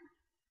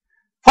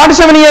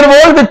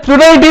 47-year-old with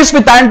pruritus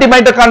with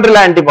antimitochondrial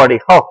antibody.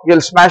 Oh, you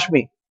will smash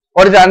me.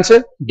 What is the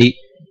answer? D.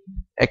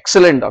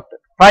 Excellent, doctor.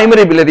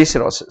 Primary biliary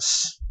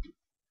cirrhosis.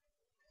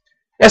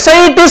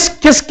 Ascites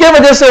किसके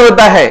वजह से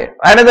होता है?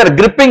 Another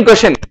gripping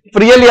question,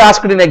 really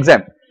asked in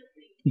exam.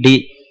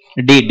 D.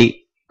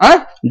 D.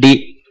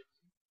 D.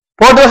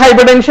 Portal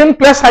hypertension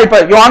plus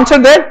hyper. You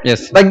answered that?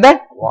 Yes. Like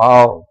that?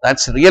 Wow,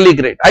 that's really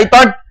great. I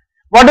thought,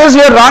 what was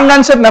your wrong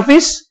answer,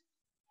 Nafis?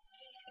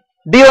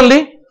 D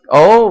only?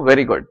 Oh,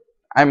 very good.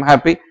 I am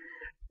happy.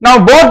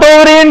 Now, both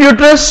ovary and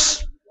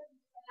uterus,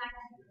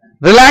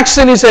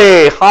 relaxin is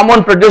a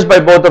hormone produced by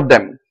both of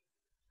them.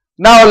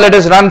 Now, let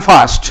us run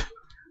fast.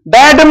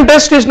 Diatom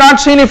test is not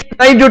seen if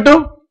dry due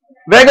to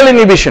vagal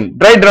inhibition,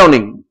 dry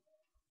drowning.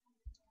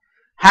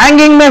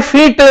 Hanging my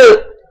feet,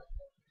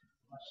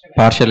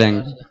 Partial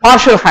hanging.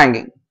 partial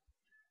hanging.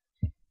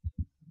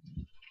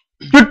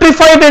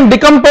 Putrefied and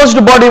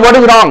decomposed body, what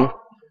is wrong?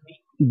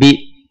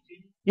 B.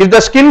 If the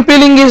skin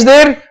peeling is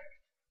there,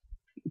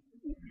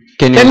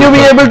 can you be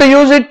able to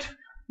use it?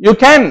 You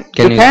can.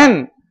 You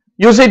can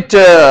use it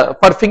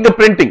for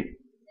fingerprinting.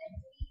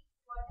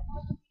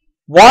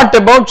 What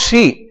about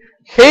C?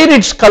 Hair,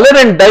 its color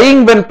and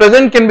dyeing when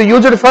present can be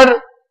used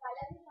for?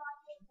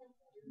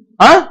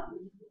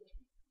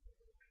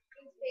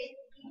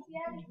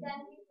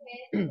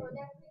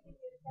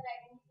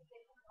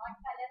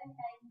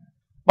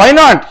 Why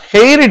not?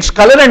 Hair, its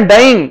color and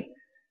dyeing.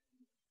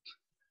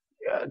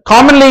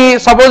 Commonly,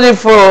 suppose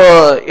if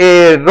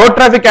a road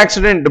traffic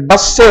accident,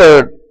 bus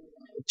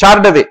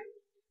charred away,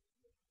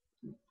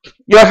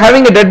 you are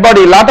having a dead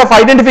body, lot of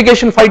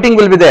identification fighting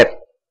will be there.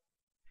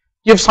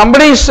 If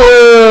somebody's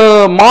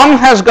mom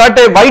has got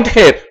a white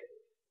hair,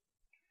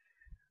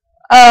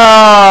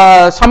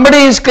 somebody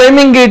is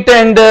claiming it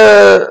and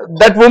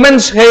that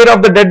woman's hair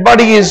of the dead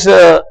body is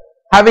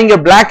having a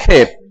black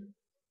hair.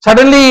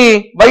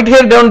 Suddenly white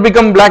hair don't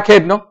become black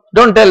hair, no?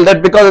 Don't tell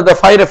that because of the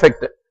fire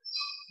effect.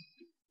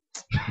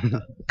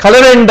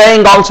 Color and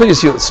dyeing also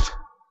is used.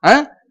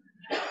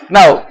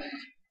 Now,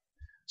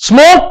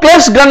 smoke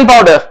plus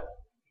gunpowder.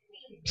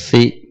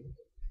 C.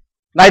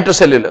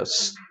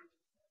 Nitrocellulose.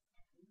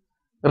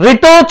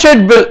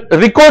 Ricochet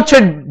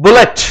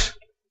bullet.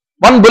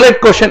 One bullet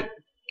question.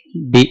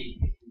 B.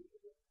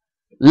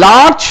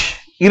 Large,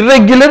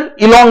 irregular,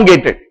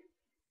 elongated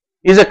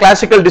is a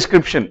classical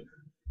description.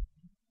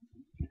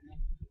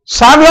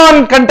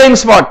 Savlon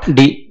contains what?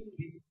 D.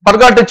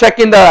 Forgot to check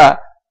in the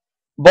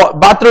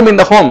bathroom in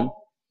the home.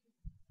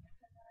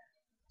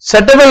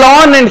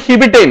 Cetaphilon and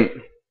Hibitane.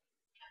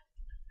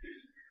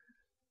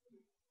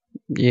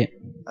 Yeah.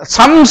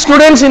 Some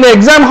students in the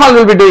exam hall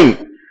will be doing.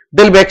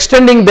 They will be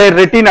extending their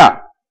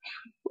retina.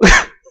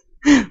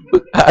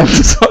 I'm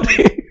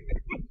sorry.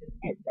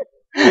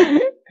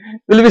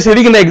 Will be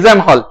sitting in the exam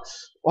hall.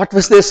 What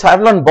was this?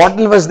 Savlon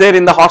bottle was there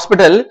in the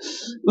hospital.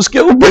 Uske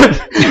upar.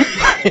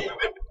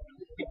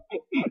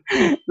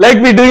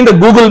 Like we doing the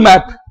Google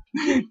map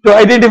to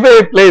identify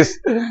a place.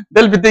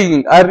 They'll be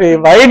thinking,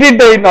 why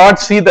did I not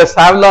see the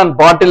Savlon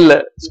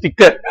bottle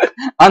sticker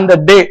on the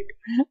day?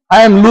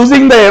 I am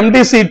losing the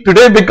MD seat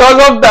today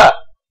because of the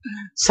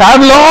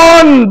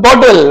Savlon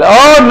bottle.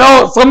 Oh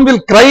no, some will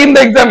cry in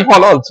the exam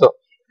hall also.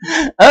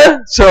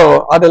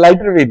 So, on the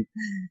lighter vein,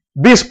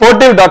 be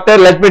sportive, doctor.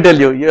 Let me tell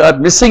you, you are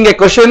missing a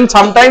question.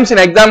 Sometimes in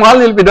exam hall,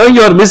 you will be doing,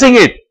 you are missing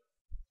it.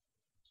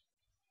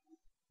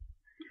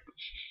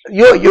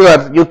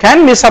 You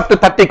can miss up to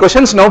 30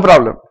 questions, no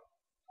problem.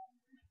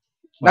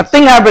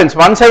 Nothing happens.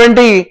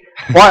 170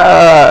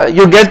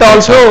 you get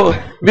also,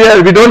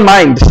 we don't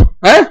mind.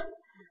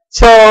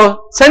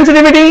 So,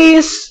 sensitivity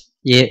is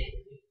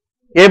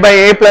A by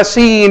A plus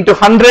C into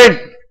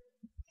 100.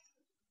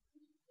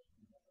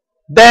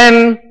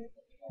 Then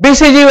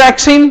BCG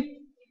vaccine,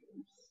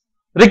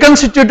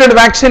 reconstituted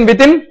vaccine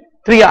within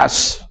 3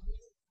 hours,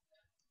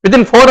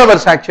 within 4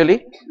 hours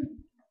actually.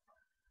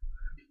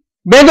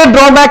 Major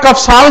drawback of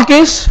Salk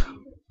is,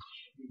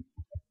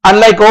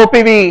 unlike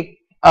OPV,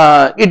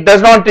 it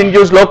does not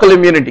induce local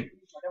immunity.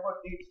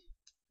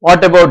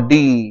 What about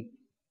D?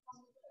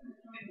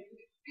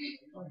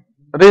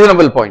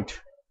 Reasonable point.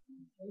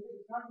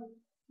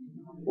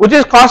 Which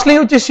is costly,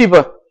 which is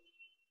cheaper?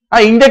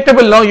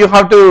 Injectable, no, you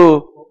have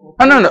to,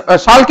 no,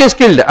 Salk is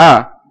killed.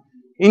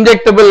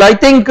 Injectable, I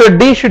think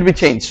D should be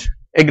changed.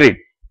 Agreed.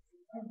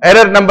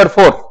 Error number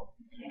 4.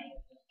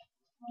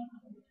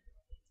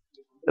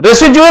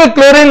 Residual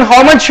chlorine,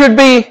 how much should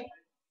be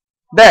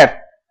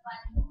there?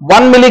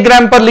 1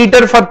 milligram per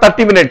liter for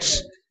 30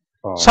 minutes.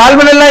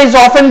 Salmonella is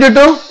often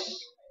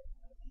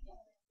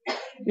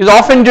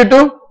due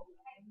to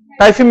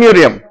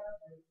typhimurium.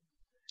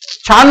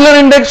 Chandler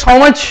index, how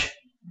much?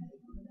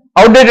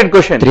 Outdated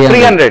question.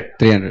 300.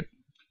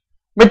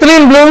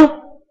 Methylene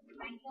blue,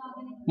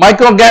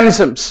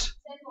 microorganisms.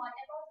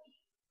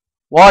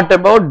 What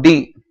about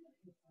D?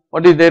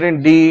 What is there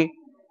in D?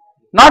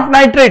 Not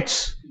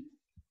nitrates.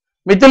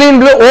 Methylene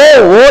blue,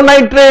 O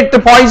nitrate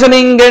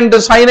poisoning and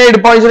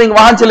cyanide poisoning,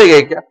 वहाँ चले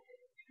गए क्या?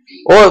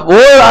 वो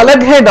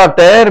अलग है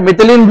doctor.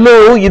 Methylene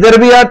blue इधर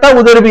भी आता,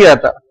 उधर भी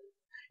आता.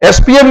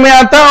 SPM में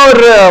आता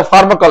और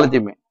फार्माकोलॉजी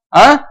में.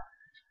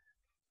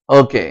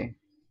 Okay.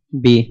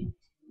 B.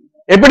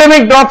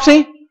 Epidemic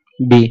dropsy?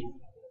 B.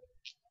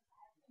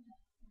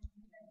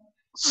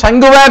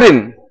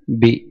 Sanguvarin?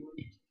 B.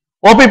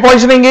 OP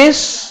poisoning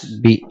is?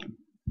 B.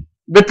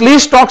 With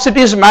least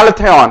toxicity is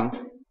malathion.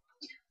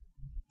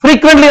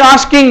 Frequently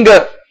asking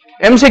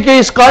MCQ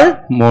is called?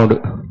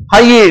 Mode.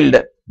 High yield.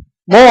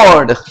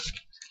 Mode.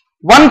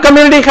 One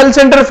community health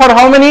center for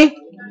how many?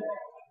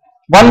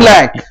 1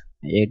 lakh.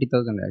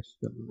 80,000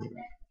 actually.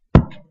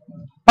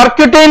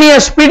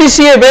 Percutaneous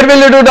PDCA, where will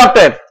you do,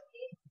 doctor?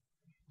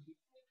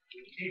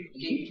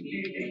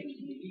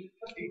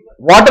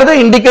 What are the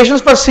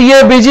indications for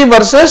CABG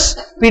versus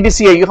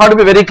PDCA? You have to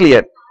be very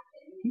clear.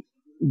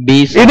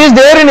 B. It is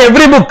there in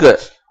every book.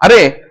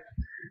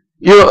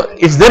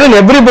 It's there in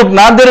every book,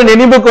 not there in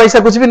any book. वैसा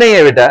कुछ भी नहीं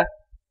है बेटा.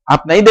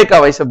 आप नहीं देखा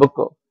वैसा book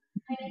को.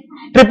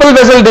 Triple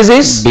vessel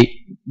disease. B.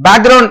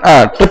 Background,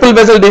 triple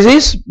vessel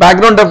disease,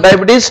 background of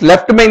diabetes,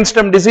 left main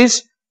stem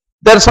disease.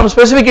 There are some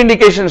specific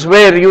indications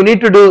where you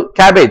need to do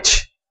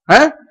cabbage.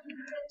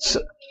 So,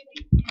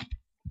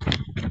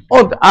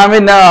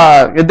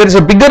 there is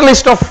a bigger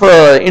list of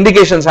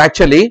indications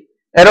actually,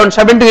 around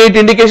 7 to 8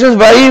 indications.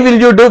 When will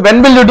you do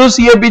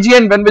CABG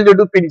and when will you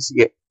do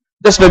PDCA?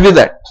 Just review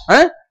that.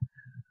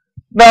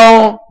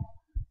 Now,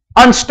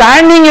 on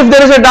standing, if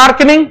there is a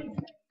darkening,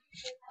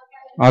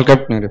 all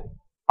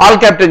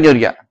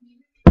captainuria.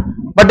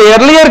 But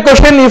earlier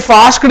question, if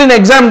asked in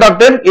exam,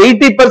 doctor,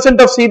 80%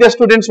 of serious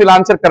students will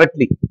answer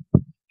correctly.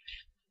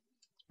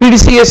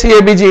 PDCA,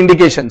 CABG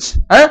indications.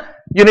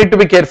 You need to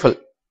be careful.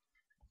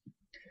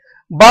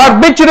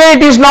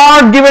 Barbiturate is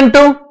not given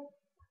to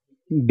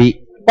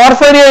B.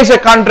 Porphyria is a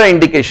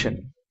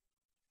contraindication.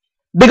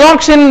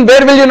 Digoxin,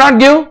 where will you not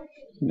give?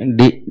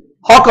 D.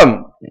 How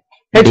come?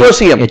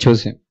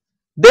 HOCM.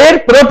 There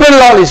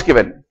propranolol is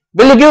given.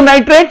 Will you give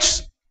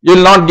nitrates? You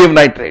will not give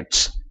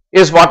nitrates.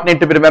 Is what need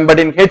to be remembered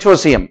in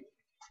HOCM.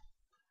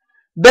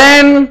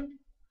 Then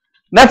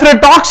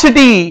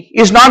nephrotoxicity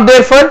is not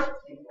there for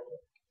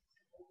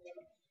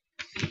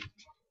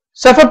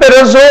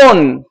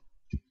cefoperazone,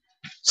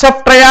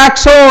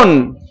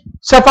 ceftriaxone,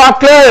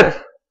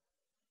 cefaclor,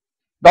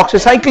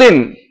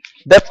 doxycycline.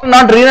 They are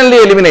not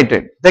renally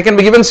eliminated. They can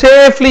be given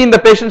safely in the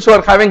patients who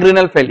are having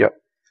renal failure.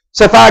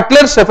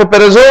 Cefaclor,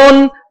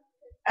 cefoperazone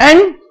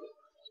and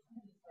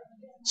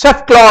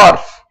cefclor.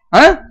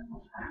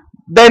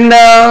 Then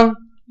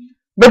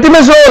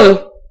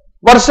methimazole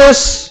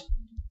versus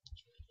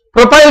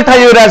propyl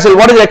thiourazole.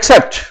 What is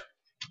accept?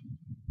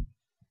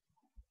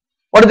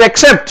 What is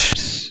accept?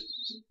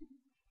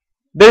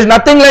 There is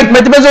nothing like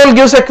methimazole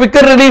gives a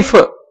quicker relief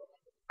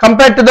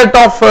compared to that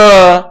of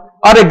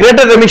or a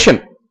greater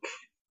remission.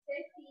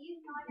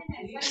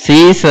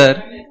 C,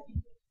 sir.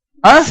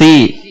 Huh?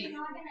 C.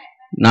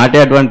 Not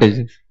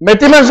advantage.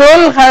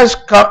 Methimazole has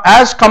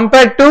as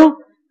compared to,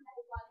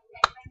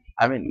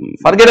 I mean,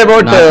 forget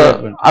about,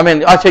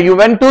 actually you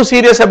went too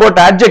serious about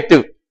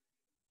adjective.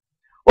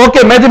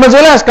 Okay,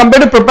 methimazole as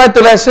compared to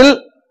propyl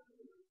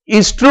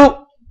is true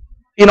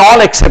in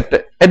all except.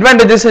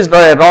 Advantages is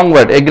a wrong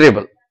word,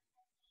 agreeable.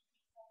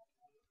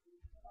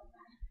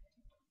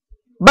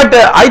 But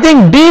I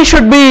think D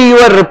should be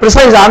your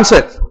precise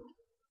answer.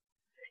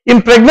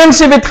 In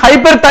pregnancy with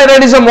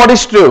hyperthyroidism, what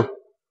is true?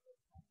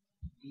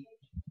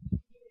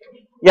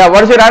 Yeah,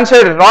 what is your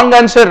answer? Wrong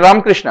answer,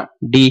 Ramakrishna.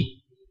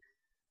 D.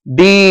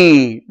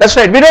 D. That's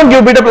right. We don't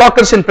give beta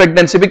blockers in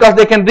pregnancy because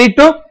they can lead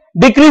to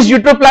decreased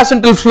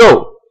uteroplacental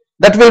flow.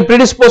 That will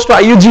predispose to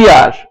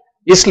IUGR.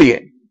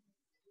 Isliye.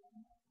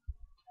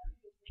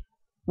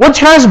 Which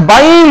has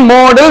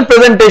bimodal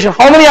presentation.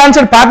 How many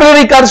answered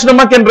papillary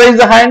carcinoma can raise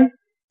the hand?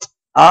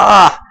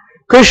 Ah,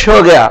 khush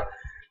ho gaya.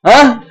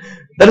 Huh?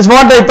 That is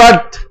what I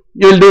thought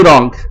you will do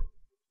wrong.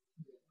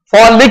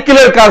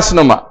 Follicular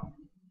carcinoma.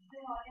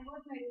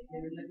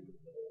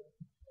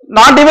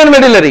 Not even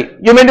medullary.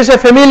 You mean to say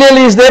familial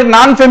is there,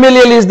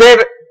 non-familial is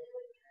there.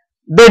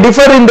 They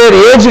differ in their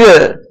age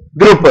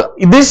group.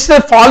 This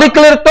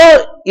follicular तो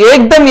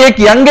एकदम एक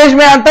young age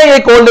में आता है,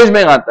 एक old age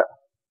में आता.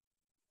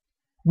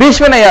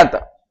 बीच में नहीं आता.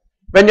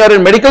 When you are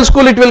in medical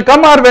school, it will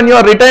come, or when you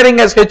are retiring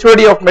as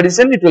HOD of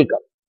medicine, it will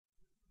come.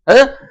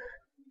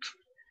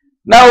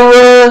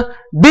 Now,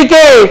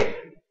 DKA.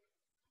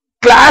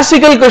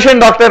 Classical question,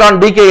 doctor, on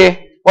DKA.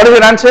 What is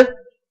your answer?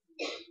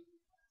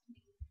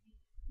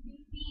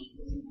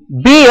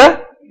 B.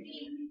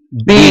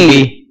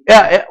 B.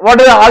 Yeah. What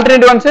is the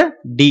alternative answer?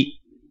 D.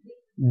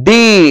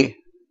 D.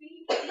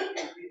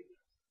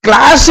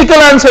 Classical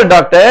answer,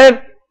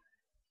 doctor.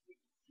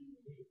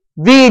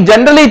 We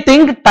generally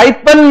think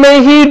type 1 में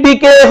ही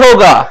DKA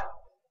होगा.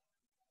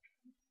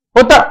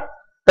 होता.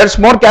 That's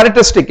more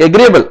characteristic,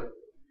 agreeable.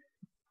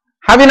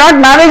 Have you not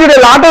managed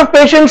a lot of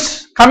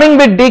patients coming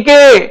with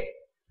DKA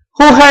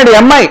who had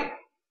MI,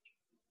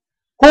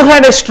 who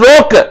had a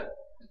stroke?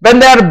 When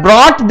they are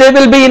brought, they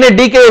will be in a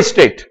DKA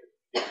state.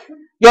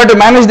 You have to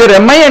manage their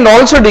MI and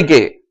also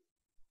DKA.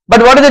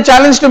 But what is the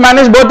challenge to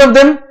manage both of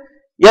them?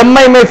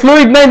 MI में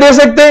fluid नहीं दे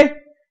सकते,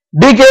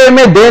 DKA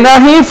में देना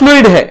ही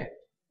fluid है.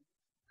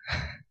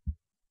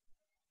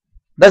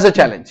 That's a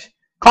challenge.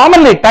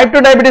 Commonly, type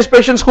 2 diabetes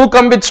patients who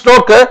come with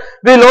stroke,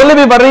 we will only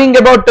be worrying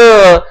about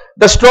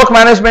the stroke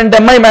management,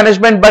 MI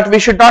management, but we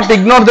should not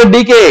ignore the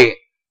DKA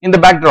in the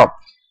backdrop.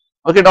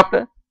 Okay,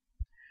 doctor?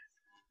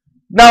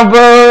 Now,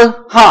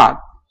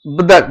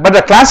 but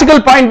the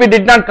classical point we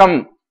did not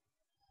come.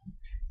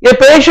 A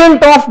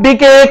patient of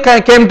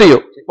DKA came to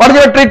you. What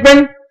is your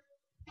treatment?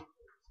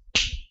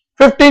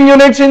 15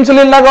 units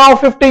insulin लगाओ,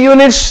 50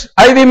 units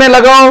IV में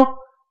लगाओ,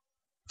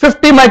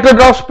 50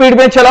 microdrop speed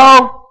में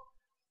चलाओ.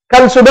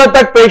 कल सुबह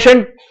तक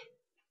patient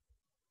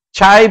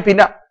चाय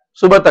पीना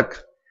सुबह तक.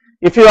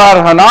 If you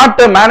are not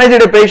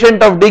managed a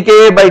patient of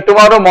DKA by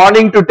tomorrow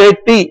morning to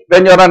take tea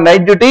when you are on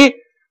night duty,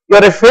 you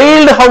are a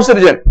failed house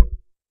surgeon.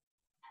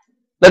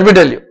 Let me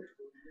tell you.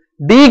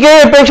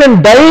 DKA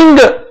patient dying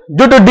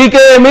due to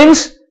DKA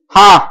means,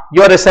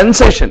 you are a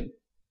sensation.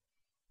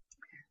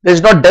 There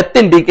is no death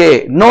in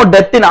DKA, no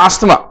death in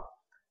asthma.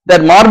 They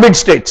are morbid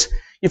states.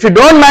 If you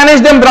don't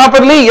manage them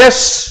properly,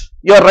 yes,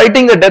 you are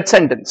writing a death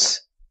sentence.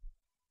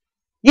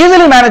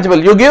 Easily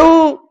manageable. You give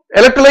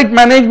electrolyte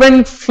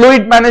management,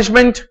 fluid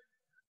management,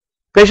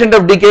 patient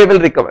of DKA will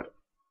recover.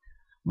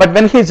 But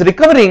when he is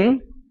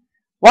recovering,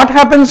 what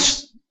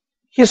happens?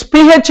 His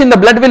pH in the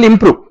blood will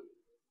improve.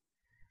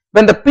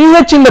 When the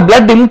pH in the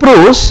blood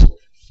improves,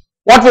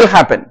 what will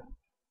happen?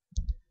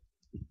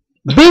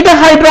 Beta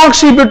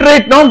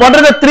hydroxybutyrate, no? What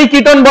are the 3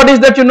 ketone bodies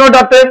that you know,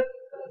 doctor?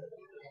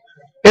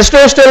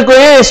 Ester,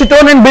 CoA,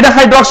 acetone and beta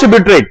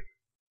hydroxybutyrate.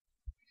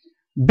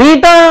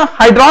 Beta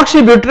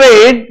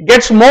hydroxybutyrate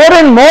gets more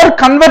and more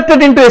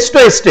converted into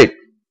ester.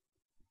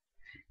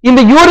 In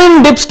the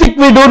urine dipstick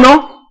we do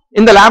know,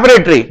 in the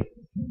laboratory,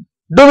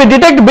 do we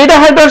detect beta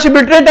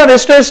hydroxybutyrate or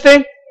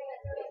ester?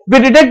 We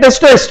detect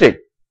ester.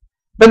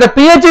 When the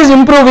pH is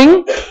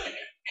improving,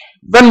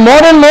 when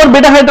more and more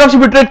beta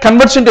hydroxybutyrate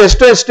converts into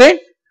ester,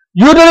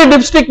 urinary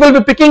dipstick will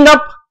be picking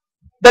up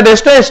that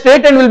ester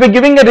state and will be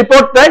giving a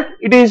report that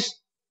it is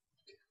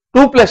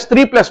 2+,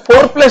 3+,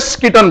 4+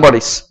 ketone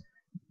bodies.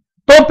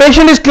 So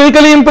patient is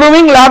clinically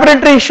improving,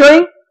 laboratory is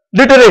showing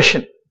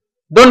deterioration.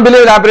 Don't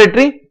believe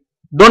laboratory,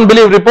 don't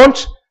believe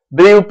reports,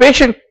 believe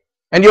patient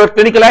and your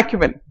clinical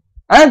acumen.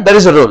 There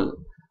is a role.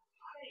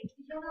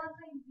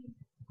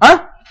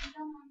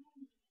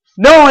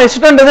 No,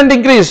 acetone doesn't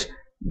increase.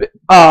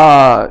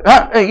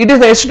 It is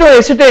the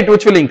acetoacetate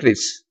which will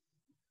increase.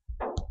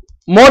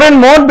 more and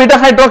more beta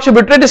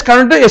hydroxybutyrate is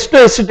converted to S2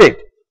 acetate,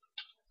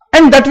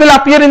 and that will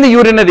appear in the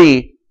urinary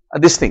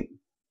this thing.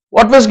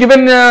 What was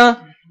given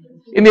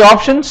in the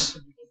options?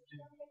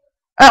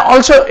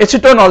 Also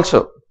acetone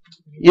also,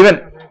 even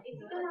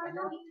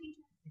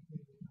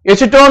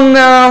acetone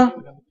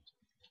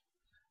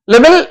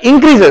level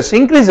increases.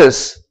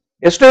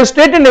 S2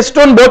 acetate and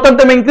acetone, both of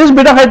them increase,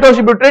 beta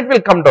hydroxybutyrate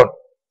will come down.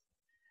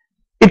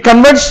 It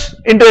converts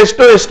into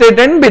S2 acetate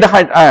and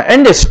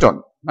and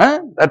acetone.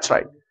 That's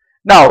right.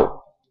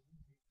 Now,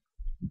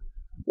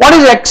 what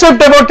is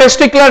accept about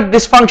testicular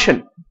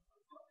dysfunction?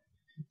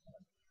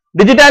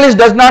 Digitalis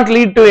does not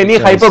lead to any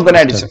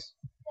hypogonadism,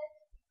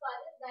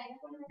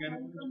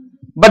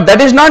 but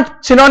that is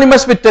not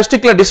synonymous with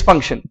testicular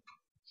dysfunction.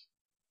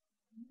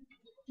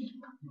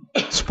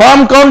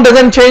 Sperm count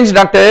doesn't change,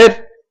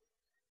 doctor.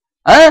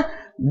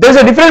 There's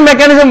a different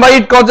mechanism why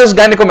it causes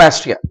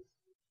gynecomastia.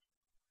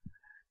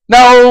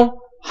 Now,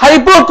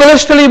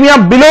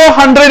 hypercholesterolemia below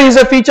 100 is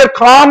a feature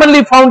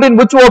commonly found in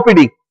which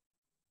OPD?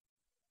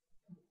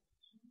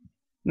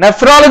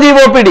 Nephrology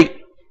OPD.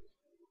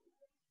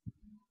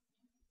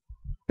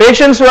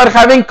 Patients who are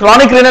having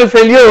chronic renal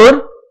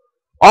failure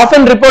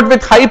often report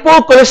with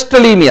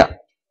hypocholesterolemia.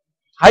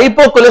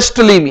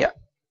 Hypocholesterolemia.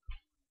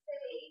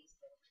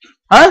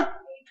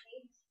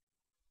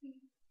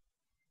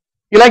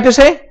 You like to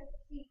say?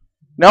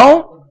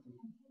 No?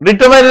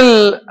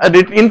 Retroviral,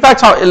 in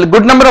fact, a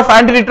good number of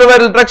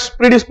antiretroviral drugs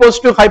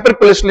predisposed to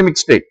hypercholesterolemic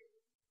state.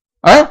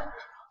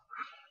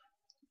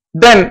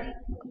 Then,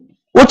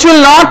 which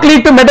will not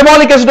lead to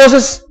metabolic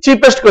acidosis?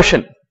 Cheapest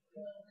question.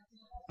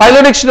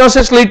 Pyloric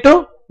stenosis lead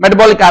to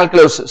metabolic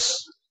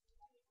alkalosis.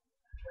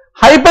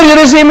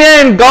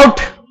 Hyperuricemia and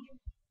gout.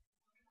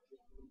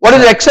 What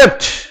is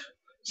accept?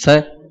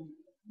 Sir.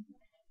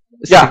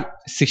 Yeah.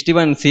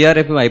 61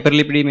 CRF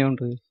hyperlipidemia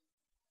ఉంటుంది.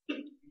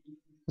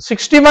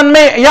 61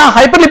 may, yeah,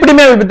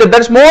 hyperlipidemia, that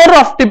is more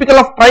of typical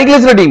of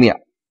triglyceridemia.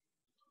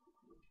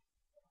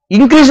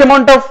 Increased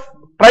amount of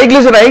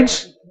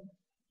triglycerides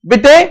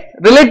with a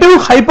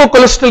relative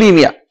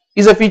hypocholesterolemia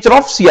is a feature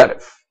of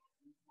CRF.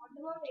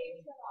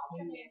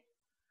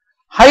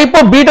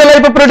 Hypo-beta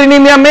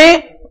lipoproteinemia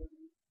may,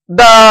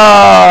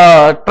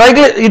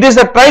 it is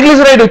the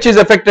triglyceride which is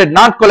affected,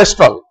 not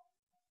cholesterol.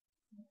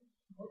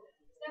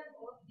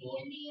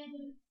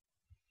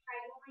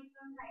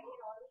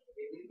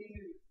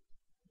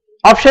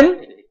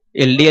 Option?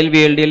 LDL,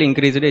 VLDL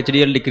increased,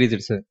 HDL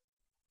decreased, sir.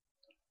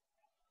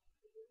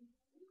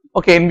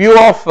 Okay, in view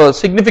of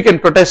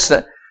significant protests,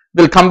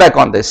 we'll come back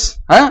on this.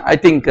 I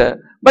think,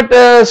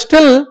 but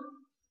still,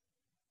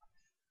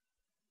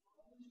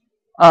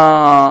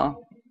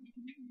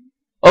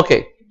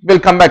 okay,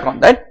 we'll come back on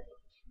that.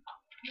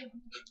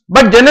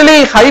 But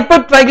generally,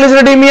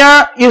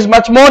 hypertriglyceridemia is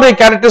much more a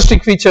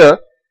characteristic feature.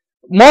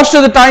 Most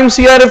of the time,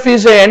 CRF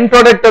is an end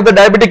product of the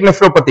diabetic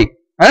nephropathy.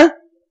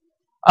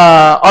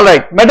 All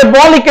right,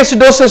 metabolic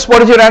acidosis,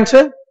 what is your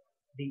answer?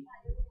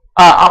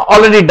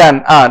 Already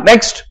done.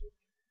 Next,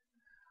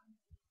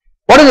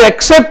 what is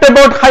accept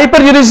about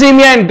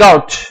hyperuricemia and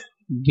gout?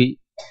 B.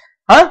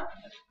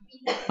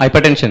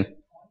 Hypertension.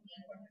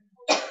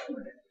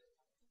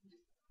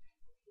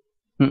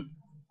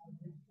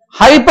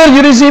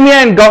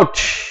 Hyperuricemia and gout.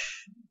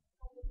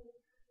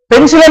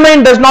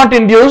 Penicillamine does not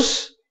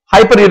induce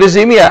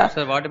hyperuricemia.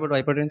 Sir, what about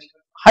hypertension?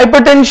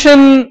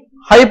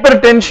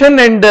 Hypertension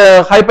and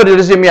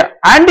hyperuricemia.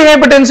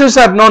 Antihypertensives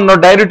are known, no,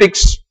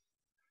 diuretics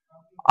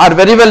are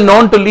very well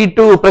known to lead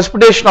to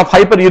precipitation of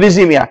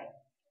hyperuricemia.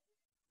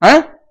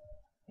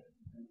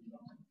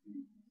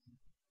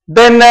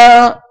 Then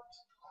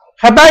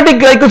hepatic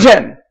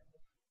glycogen.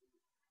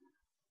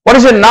 What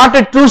is not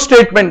a true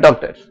statement,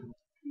 doctor?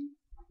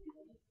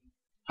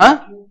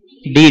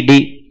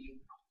 D.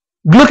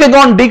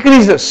 Glucagon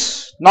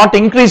decreases, not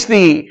increase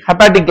the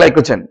hepatic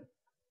glycogen.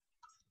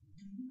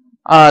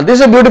 This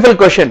is a beautiful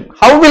question.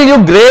 How will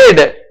you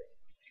grade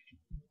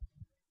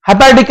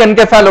hepatic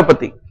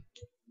encephalopathy?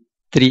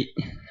 3.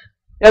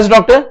 Yes,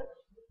 doctor?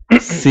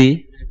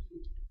 C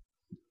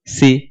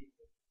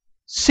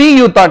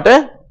you thought,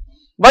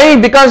 Why?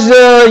 Because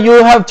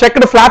you have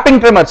checked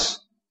flapping tremors.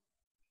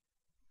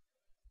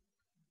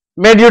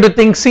 Made you to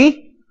think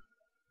C?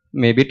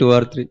 Maybe 2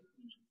 or 3.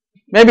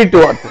 Maybe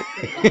 2 or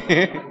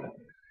 3.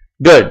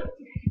 Good.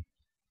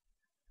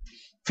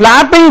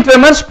 Flapping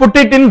tremors, put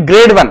it in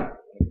grade 1.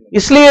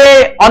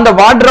 इसलिए on the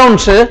ward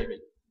rounds,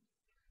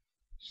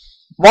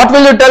 what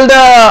will you tell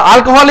the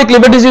alcoholic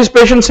liver disease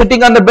patient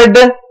sitting on the bed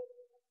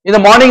in the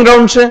morning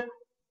rounds?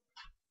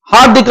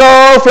 हाथ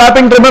दिखाओ,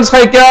 flapping tremors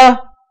है क्या?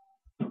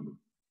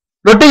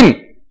 Routine.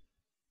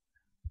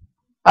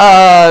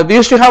 We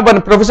used to have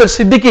one Professor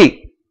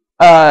Siddiqui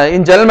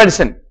in general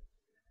medicine.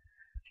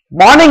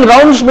 Morning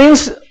rounds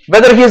means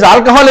whether he is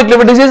alcoholic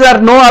liver disease or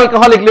no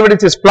alcoholic liver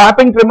disease,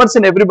 flapping tremors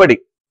in everybody.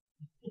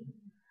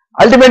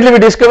 Ultimately, we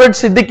discovered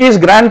Siddiqui's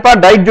grandpa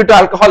died due to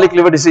alcoholic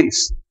liver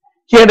disease.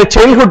 He had a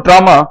childhood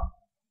trauma.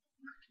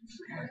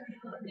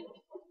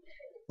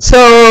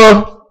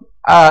 So,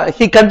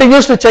 he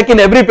continues to check in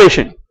every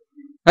patient.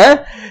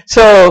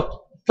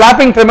 So,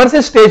 flapping tremors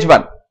is stage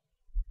 1.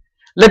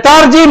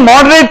 Lethargy,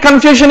 moderate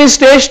confusion is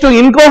stage 2,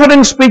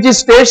 incoherent speech is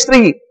stage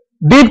 3,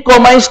 deep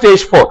coma is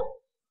stage 4.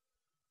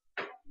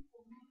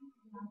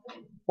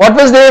 What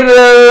was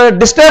there?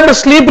 Disturbed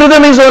sleep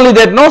rhythm is only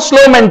there, no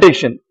slow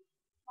mentation.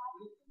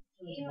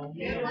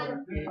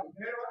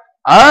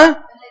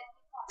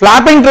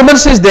 Flapping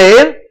tremors is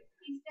there.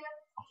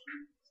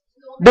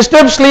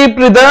 Disturbed sleep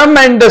rhythm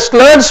and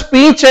slurred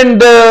speech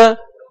and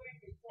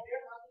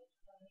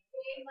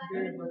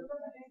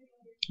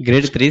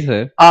Grade 3,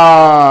 sir.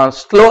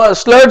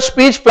 slurred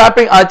speech,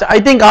 flapping. I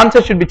think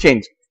answer should be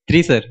changed.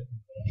 3, sir.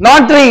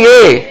 Not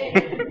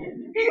 3A.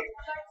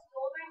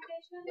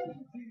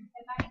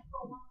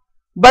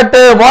 But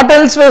what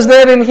else was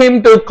there in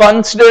him to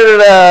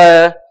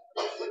consider?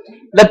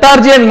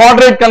 Lethargy and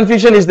moderate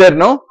confusion is there,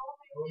 no?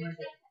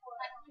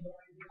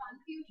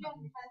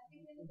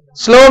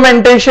 Slow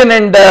mentation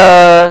and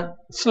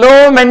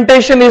slow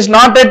mentation is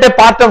not at a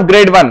part of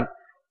grade 1.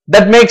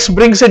 That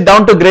brings it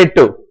down to grade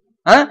 2.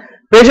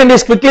 Patient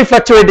is quickly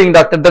fluctuating,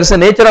 doctor. That is the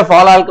nature of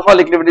all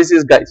alcoholic liver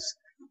disease, guys.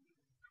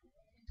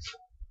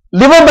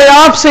 Liver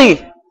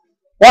biopsy.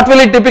 What will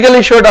it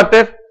typically show,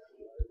 doctor?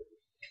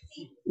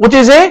 Which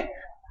is a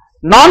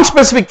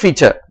non-specific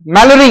feature.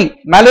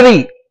 Mallory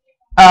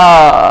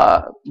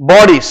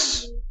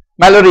bodies.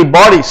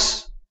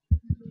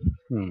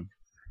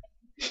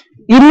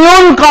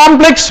 Immune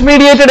complex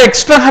mediated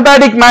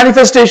extrahepatic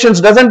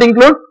manifestations doesn't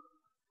include.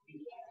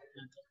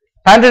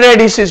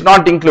 Pancreatitis is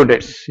not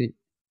included.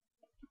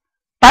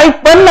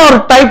 Type 1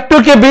 और type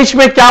 2 के बीच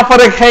में क्या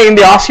फर्क है in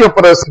the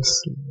osteoporosis?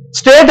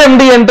 State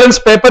MD entrance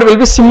paper will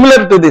be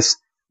similar to this.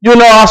 You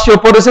know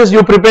osteoporosis,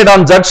 you prepared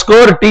on Z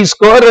score, T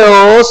score,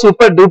 oh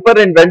super duper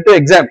and went to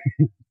exam.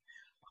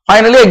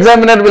 Finally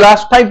examiner will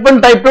ask type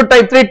 1, type 2,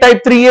 type 3,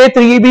 type 3A,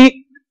 3B.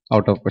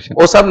 Out of question.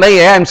 वो सब नहीं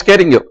है, I am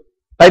scaring you.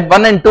 Type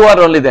 1 and 2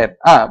 are only there.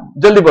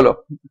 जल्दी बोलो.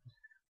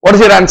 What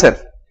is your answer?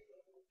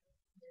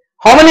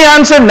 How many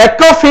answered neck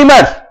of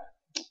femur?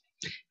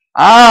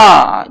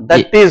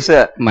 That is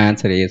my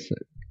answer is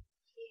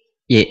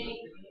A.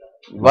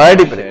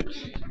 Vertebrate.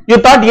 You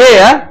thought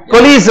A,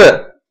 Colles.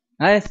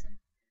 Yes.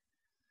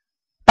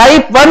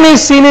 Type 1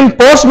 is seen in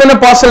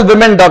postmenopausal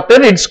women,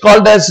 doctor. It's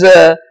called as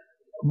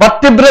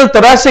vertebral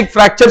thoracic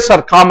fractures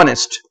are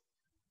commonest.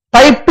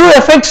 Type 2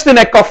 affects the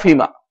neck of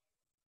femur.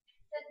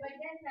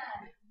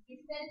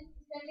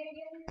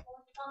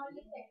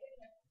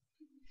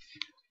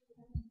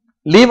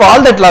 Leave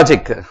all that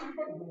logic.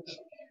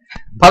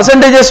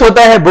 Percentages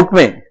होता है book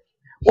में,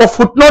 वो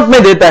footnote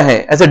में देता है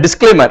as a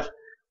disclaimer,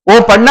 वो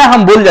पढ़ना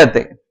हम भूल जाते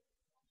हैं.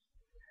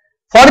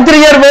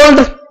 43-year-old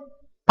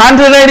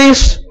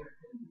pancreatitis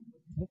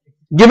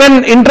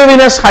given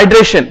intravenous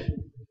hydration.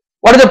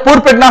 What is the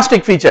poor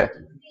prognostic feature?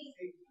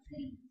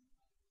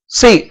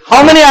 See,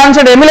 how many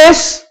answered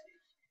amylase?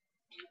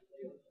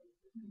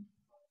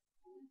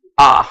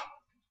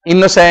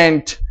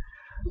 Innocent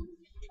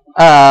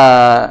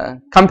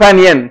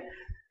companion.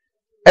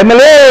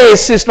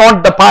 Amylase is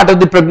not the part of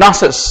the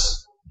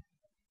prognosis.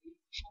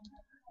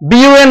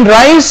 BUN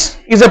rise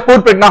is a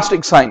poor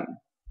prognostic sign.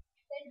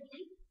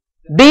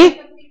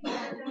 D?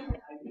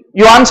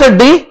 You answered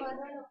D?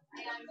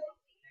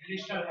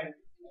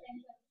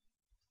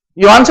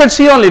 You answered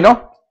C only,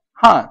 no?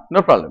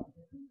 No problem.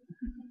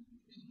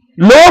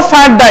 Low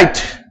fat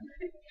diet.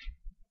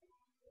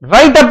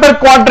 Right upper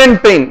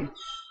quadrant pain.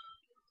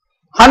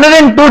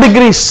 102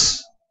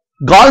 degrees.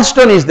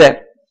 Gallstone is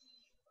there.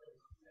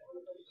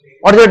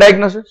 What is the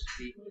diagnosis?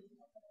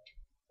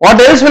 What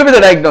else will be the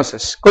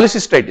diagnosis?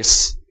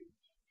 Cholecystitis.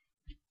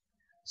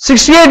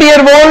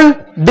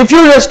 68-year-old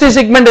diffuse ST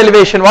segment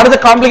elevation. What is the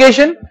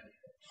complication?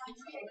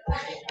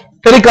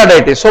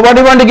 Pericarditis. So what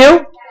do you want to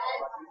give?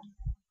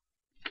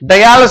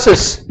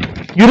 Dialysis.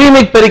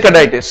 Uremic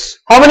pericarditis.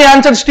 How many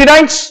answered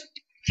steroids?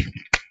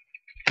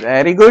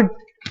 Very good.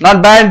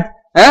 Not bad.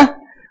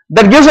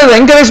 That gives us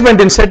encouragement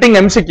in setting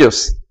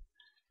MCQs.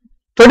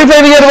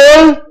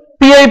 25-year-old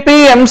PIP,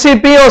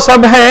 MCP और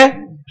सब है.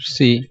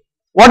 C.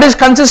 What is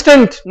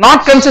consistent?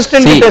 Not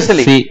consistent with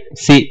SLE.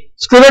 C.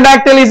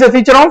 Sclerodactyly is a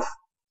feature of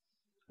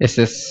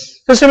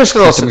SS. systemic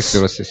sclerosis. Systemic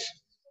sclerosis.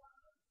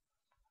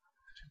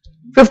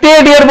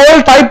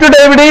 58-year-old type 2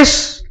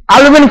 diabetes,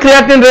 albumin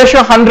creatinine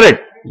ratio 100.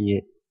 Yeah.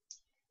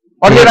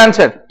 What is your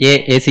answer?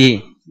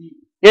 AC.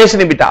 ACE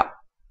inhibitor.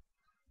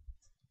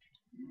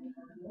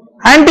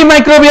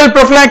 Antimicrobial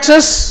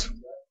prophylaxis.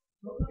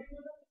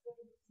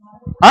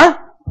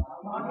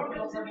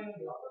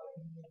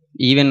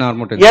 Even or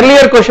mortality.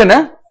 Earlier question,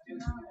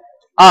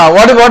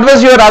 what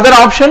was your other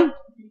option?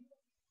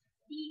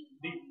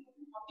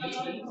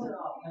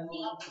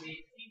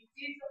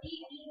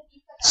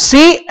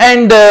 C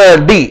and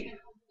D.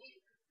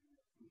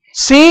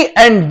 C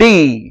and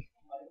D.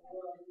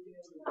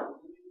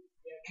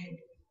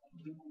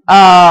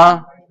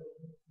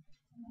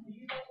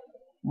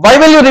 Why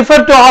will you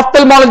refer to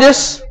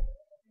ophthalmologist?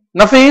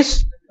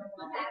 Nafis?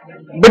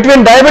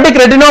 Between diabetic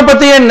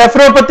retinopathy and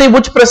nephropathy,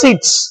 which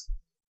precedes?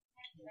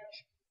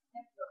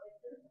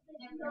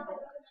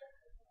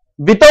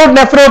 Without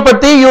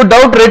nephropathy, you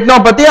doubt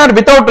retinopathy, or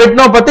without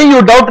retinopathy,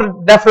 you doubt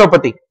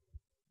nephropathy?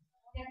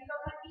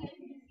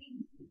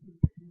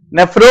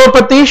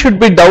 Nephropathy should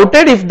be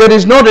doubted if there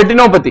is no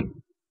retinopathy.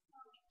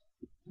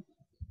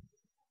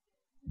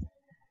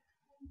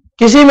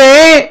 किसी में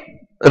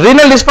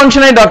renal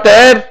dysfunction है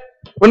doctor,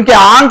 उनके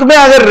आंख में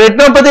अगर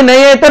retinopathy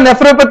नहीं है तो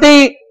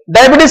नेफ्रोपैथी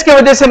डायबिटीज की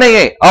वजह से नहीं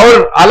है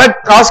और अलग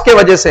कॉज के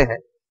वजह से है.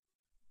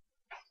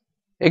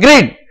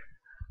 Agreed.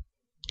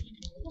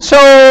 So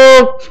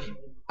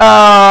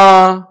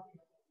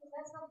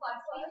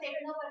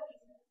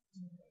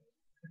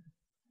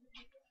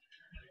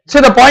see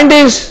the point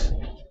is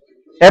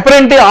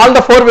apparently all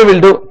the four we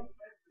will do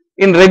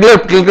in regular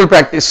clinical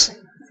practice.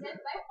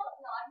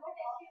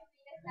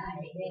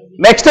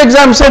 Next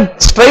exam से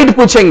straight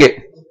पूछेंगे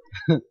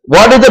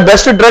what is the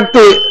best drug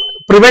to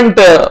prevent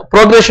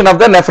progression of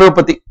the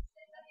nephropathy.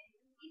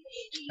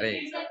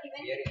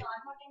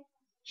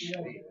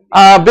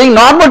 Being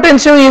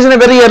normotensive is in a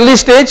very early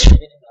stage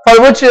for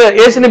which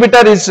ACE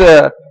inhibitor is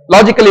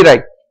logically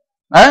right.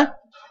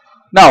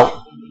 Now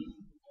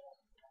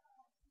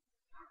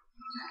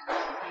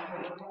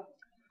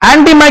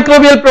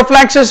antimicrobial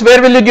prophylaxis,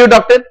 where will you give,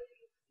 doctor?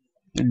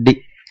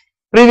 D.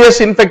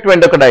 Previous infective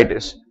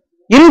endocarditis.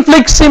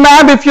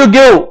 Infliximab if you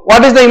give,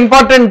 what is the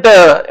important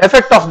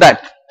effect of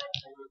that?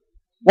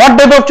 What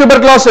type of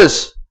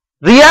tuberculosis?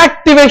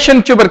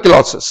 Reactivation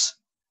tuberculosis.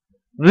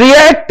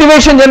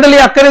 Reactivation generally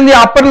occur in the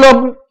upper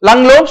lobe,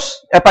 lung lobes,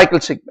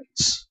 apical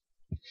segments.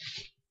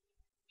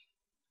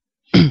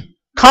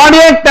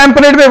 Cardiac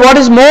tamponade, what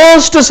is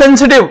most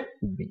sensitive?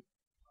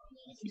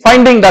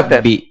 Finding,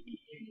 doctor. B.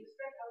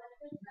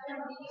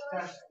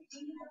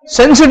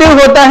 Sensitive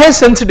होता है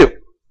sensitive.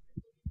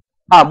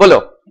 हाँ बोलो.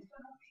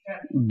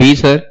 B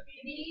sir.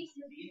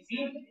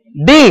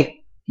 D.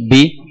 B.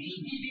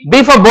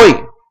 B for boy.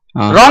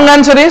 Wrong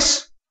answer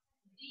is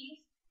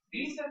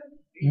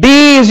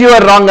D is your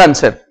wrong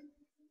answer.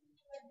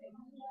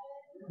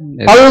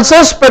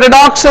 Pulsus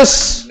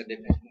paradoxus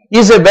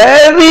is a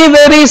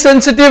very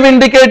sensitive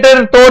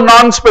indicator though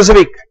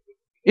non-specific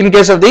in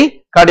case of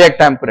the cardiac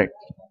tamponade.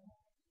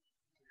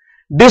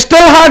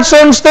 Distal heart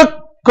zones तक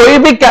कोई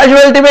भी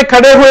casualty में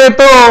खड़े हुए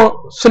तो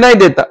सुनाई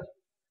देता,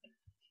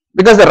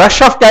 because the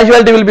rush of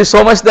casualty will be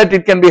so much that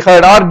it can be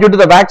heard, or due to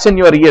the wax in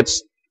your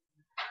ears.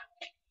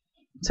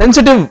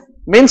 Sensitive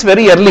means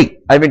very early,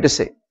 I mean to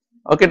say.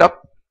 Okay, doc.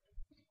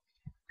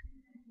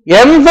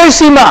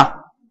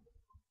 Emphysema.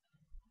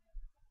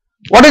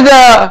 What is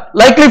the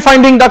likely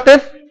finding,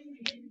 doctor?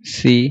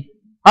 C.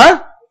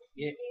 Huh?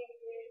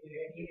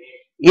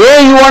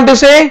 A you want to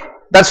say?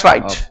 That's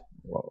right.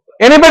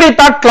 Anybody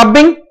thought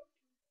clubbing?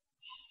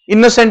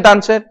 Innocent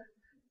answer.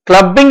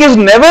 Clubbing is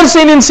never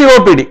seen in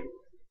COPD.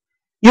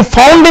 If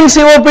found in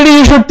COPD,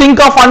 you should think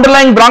of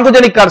underlying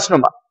bronchogenic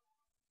carcinoma.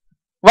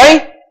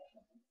 Why?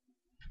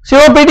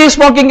 COPD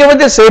smoking की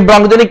वजह से,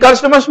 bronchogenic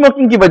carcinoma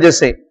smoking की वजह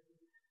से.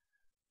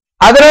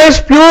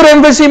 Otherwise, pure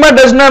emphysema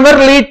does never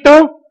lead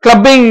to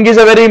clubbing is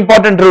a very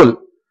important rule.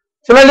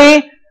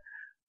 Similarly,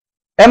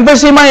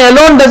 emphysema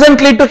alone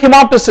doesn't lead to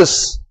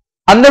hemoptysis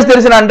unless there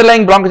is an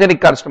underlying bronchogenic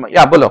carcinoma.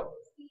 Yeah, bolo.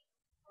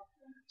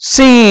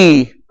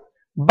 C.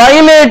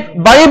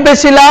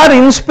 Bibacillar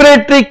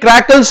inspiratory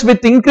crackles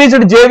with increased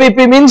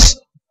JVP means,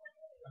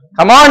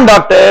 come on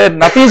doctor,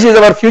 Nafis is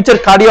our future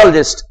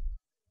cardiologist.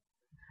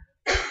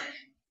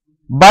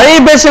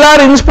 Bibacillar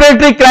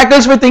inspiratory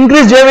crackles with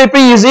increased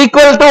JVP is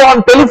equal to,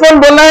 on telephone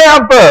बोलना है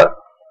आप,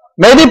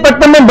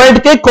 मेहदीपट्टनम में बैठ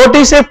के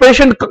कोटी से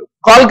patient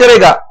call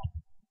करेगा,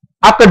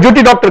 आपका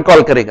ड्यूटी डॉक्टर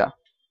कॉल करेगा,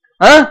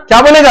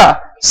 क्या बोलेगा?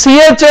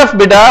 CHF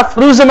बेटा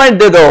फ्रूजेमाइड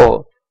दे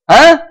दो.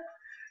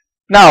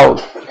 Now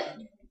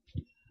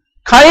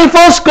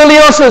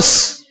kyphoscoliosis,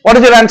 what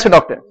is your answer,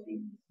 doctor?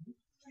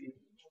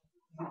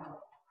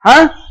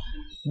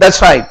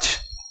 That's right.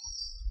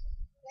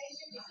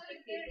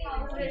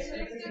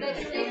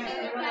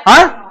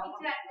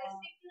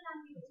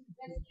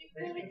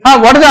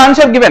 What is the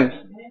answer given?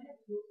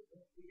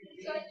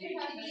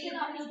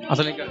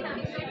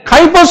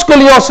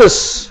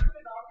 Kyphoscoliosis.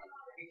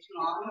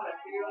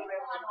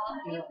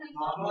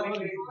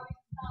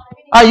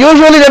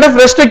 Usually that is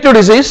restrictive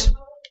disease,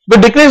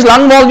 but decrease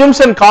lung volumes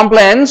and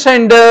compliance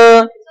and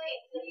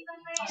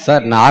sir,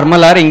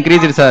 normal or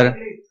increased, sir.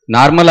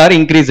 Normal or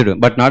increased,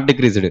 but not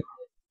decreased.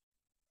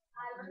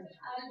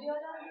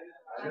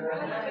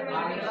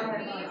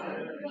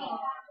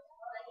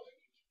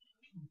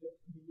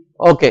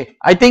 Okay,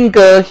 I think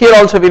here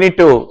also we need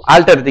to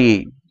alter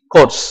the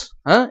course.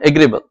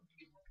 Agreeable.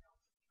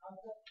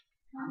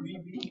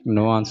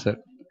 No answer.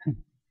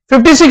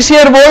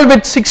 56-year-old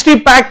with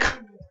 60-pack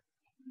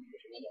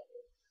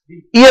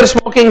year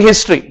smoking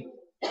history.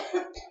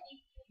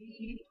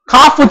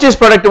 Cough which is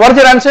productive. What is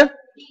your answer?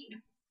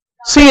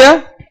 C.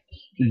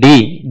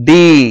 D.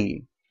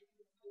 D.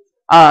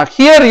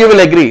 Here you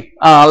will agree.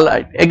 All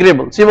right,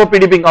 agreeable.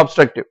 COPD being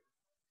obstructive.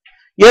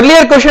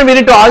 Earlier question we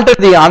need to alter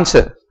the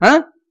answer.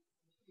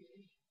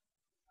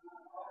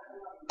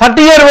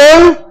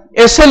 30-year-old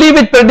SLE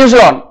with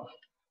prednisolone.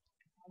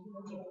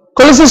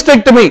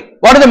 Cholecystectomy.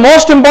 What is the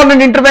most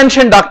important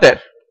intervention, doctor?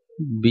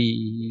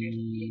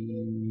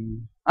 B.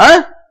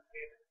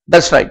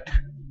 That's right.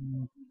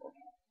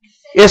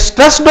 A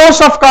stress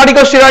dose of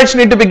corticosteroids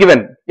need to be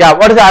given. Yeah,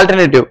 what is the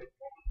alternative?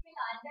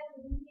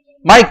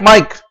 Mic.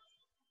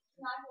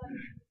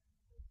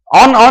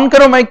 On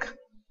karo mic.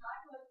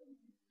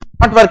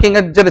 Not working.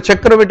 Jara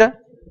check karo beta.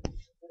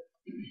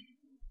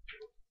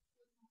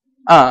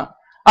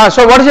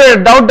 So what is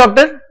your doubt,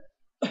 doctor?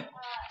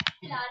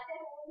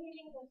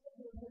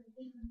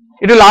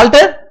 It will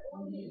alter?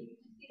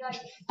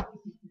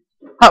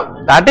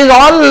 That is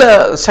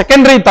all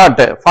secondary thought.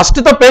 First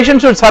the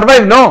patient should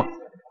survive, no?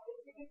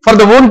 For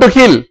the wound to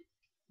heal.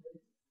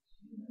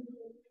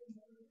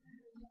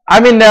 I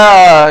mean,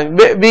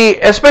 we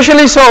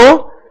especially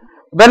so,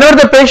 whenever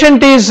the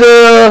patient is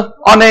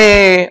on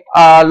a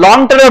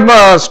long-term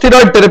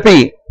steroid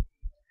therapy,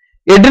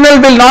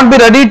 adrenal will not be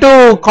ready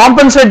to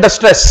compensate the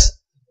stress.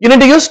 You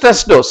need to use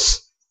stress dose.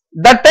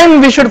 That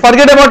time we should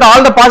forget about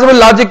all the possible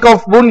logic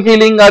of wound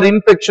healing or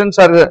infections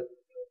or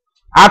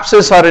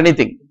abscess or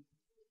anything.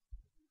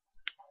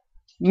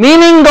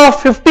 Meaning of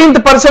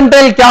 15th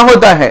percentile क्या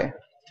होता है?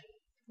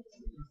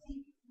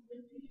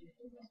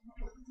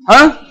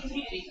 हाँ?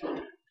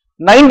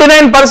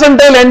 99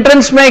 percentile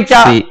entrance में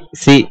क्या?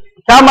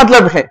 क्या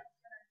मतलब है?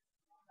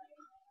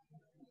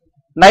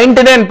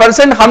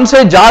 99%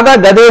 हमसे ज्यादा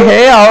गधे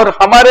हैं और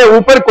हमारे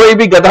ऊपर कोई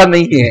भी गधा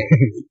नहीं है.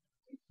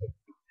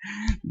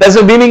 That's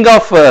the meaning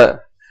of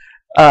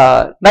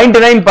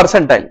 99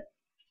 percentile.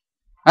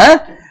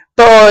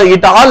 So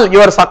it all,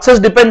 your success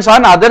depends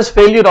on others'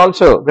 failure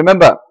also.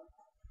 Remember,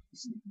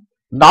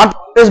 not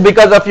just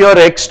because of your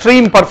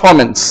extreme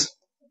performance,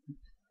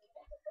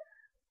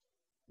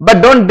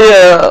 but don't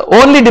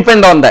only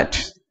depend on that.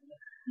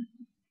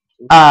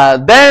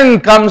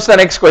 Then comes the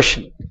next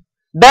question.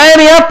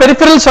 Diarrhea,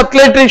 peripheral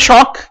circulatory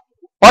shock.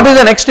 What is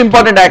the next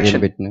important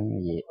action?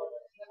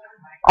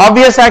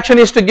 Obvious action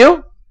is to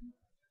give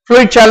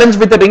fluid challenge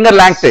with a ringer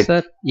lactate.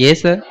 Sir,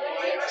 yes sir.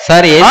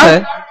 Sir, yes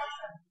sir.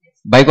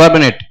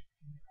 Bicarbonate.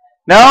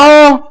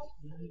 Now,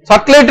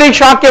 circulatory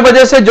shock के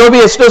वजह से जो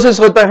भी acidosis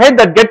होता है,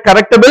 that get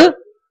correctable.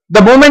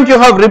 The moment you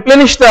have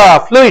replenished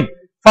the fluid,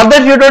 for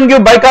that you don't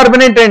give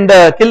bicarbonate and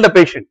kill the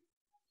patient.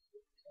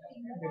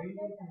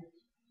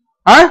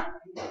 Huh?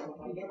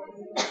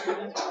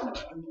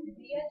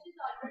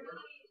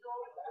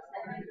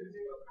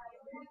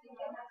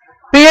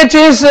 pH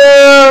is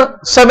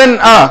 7.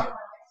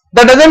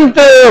 That doesn't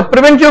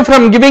prevent you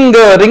from giving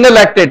ringer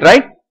lactate,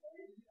 right?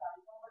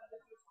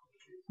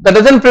 That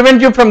doesn't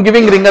prevent you from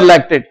giving ringer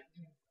lactate.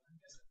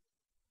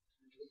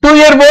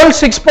 2-year-old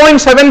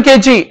 6.7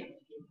 kg.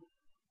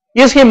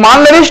 Is he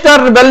malnourished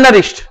or well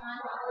nourished?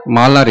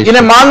 Malnourished. In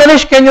a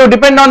malnourished, can you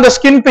depend on the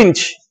skin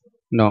pinch?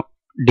 No.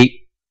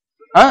 D.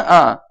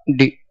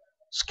 D.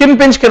 Skin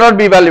pinch cannot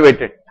be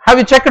evaluated. Have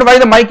you checked why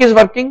the mic is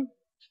working?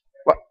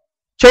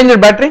 Change the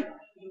battery.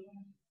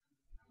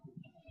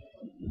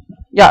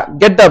 Yeah,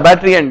 get the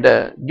battery and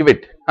give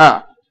it.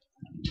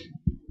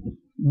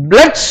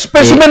 Blood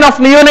specimen of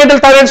neonatal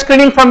thyroid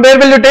screening, from where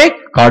will you take?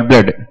 Cord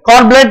blood.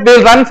 Cord blood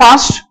will run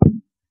fast.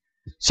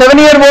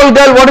 7-year-old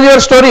girl, what is your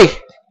story?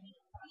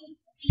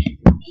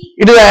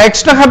 It is an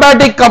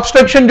extrahepatic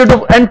obstruction due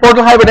to end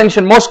portal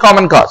hypertension, most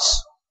common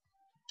cause.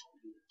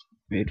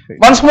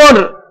 Once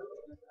more,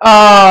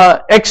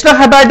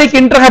 extrahepatic,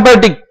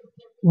 intrahepatic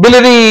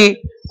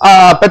biliary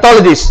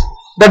pathologies.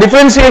 The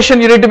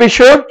differentiation you need to be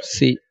sure.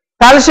 C.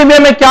 Thalassemia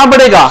में क्या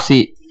बढ़ेगा?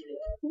 C.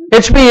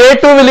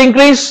 HbA2 will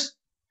increase.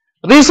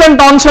 Recent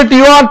onset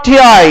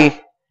URTI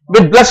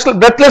with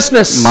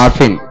breathlessness.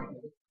 Morphine.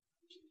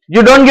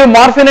 You don't give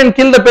morphine and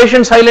kill the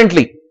patient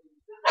silently.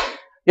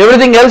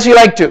 Everything else you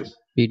like to.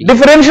 PDA.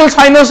 Differential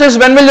cyanosis,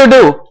 when will you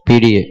do?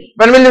 PDA.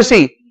 When will you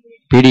see?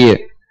 PDA.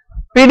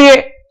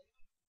 PDA.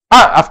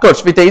 Of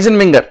course, with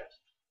Eisenmenger.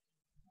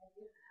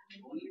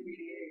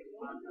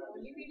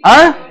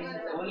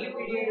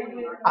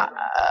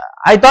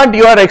 I thought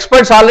you are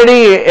experts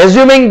already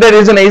assuming there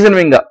is an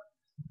Eisenmenger.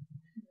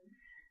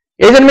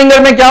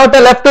 Eisenmenger में क्या होता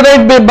है? Left to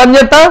right बन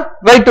जाता,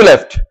 right to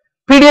left.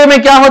 PDA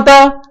में क्या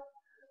होता?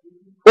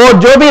 वो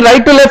जो भी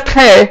right to left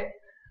है,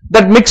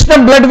 that mixed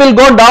up blood will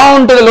go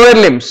down to the lower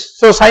limbs.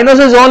 So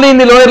cyanosis only in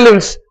the lower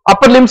limbs.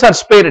 Upper limbs are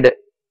spared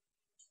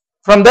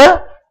from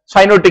the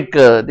cyanotic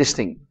this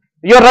thing.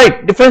 You are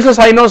right. Differential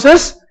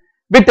cyanosis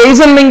with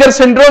Eisenmenger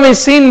syndrome is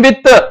seen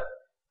with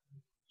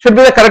should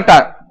be the correct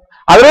answer.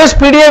 Otherwise,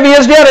 PDA,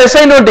 VSD are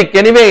acyanotic.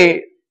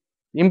 Anyway,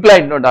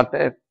 implied, no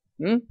doctor.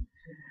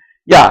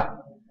 Yeah.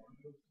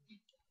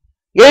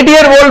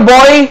 8-year-old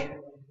boy,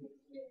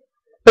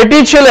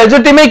 petechial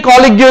exotemic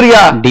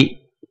oliguria. D.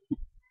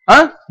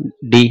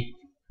 D.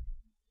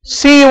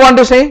 C you want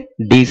to say?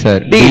 D sir.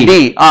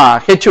 D.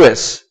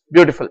 HUS.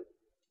 Beautiful.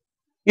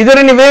 Is there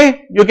any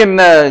way you can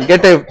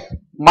get a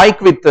mic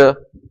with,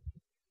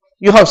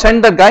 you have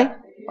sent that guy?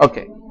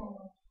 Okay.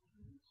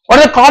 What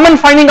is the common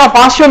finding of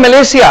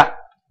osteomalacia?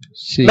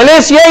 C.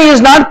 Malacia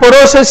is not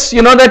porosis,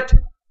 you know that.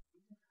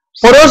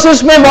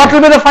 Porosis mein what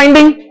will be the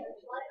finding?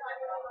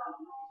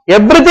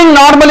 Everything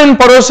normal in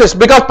porosis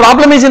because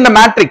problem is in the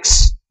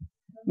matrix.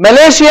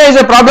 Malacia is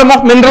a problem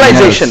of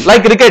mineralization,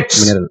 like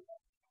rickets. Mineral.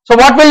 So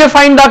what will you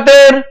find,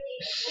 doctor?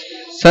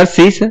 Sir,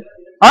 C sir.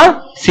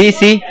 Huh?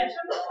 C.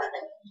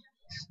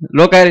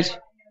 Low calcium.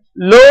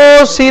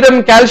 Low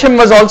serum calcium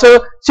was also,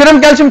 serum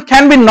calcium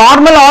can be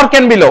normal or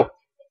can be low.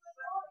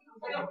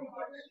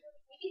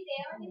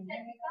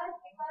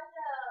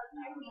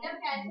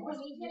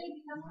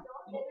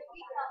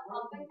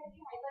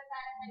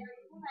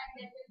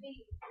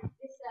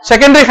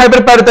 Secondary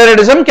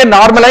hyperparathyroidism can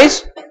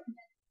normalize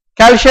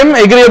calcium,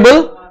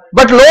 agreeable,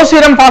 but low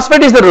serum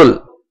phosphate is the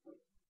rule.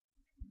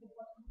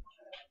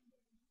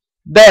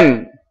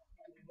 Then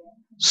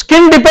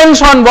skin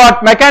depends on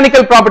what?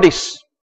 Mechanical properties.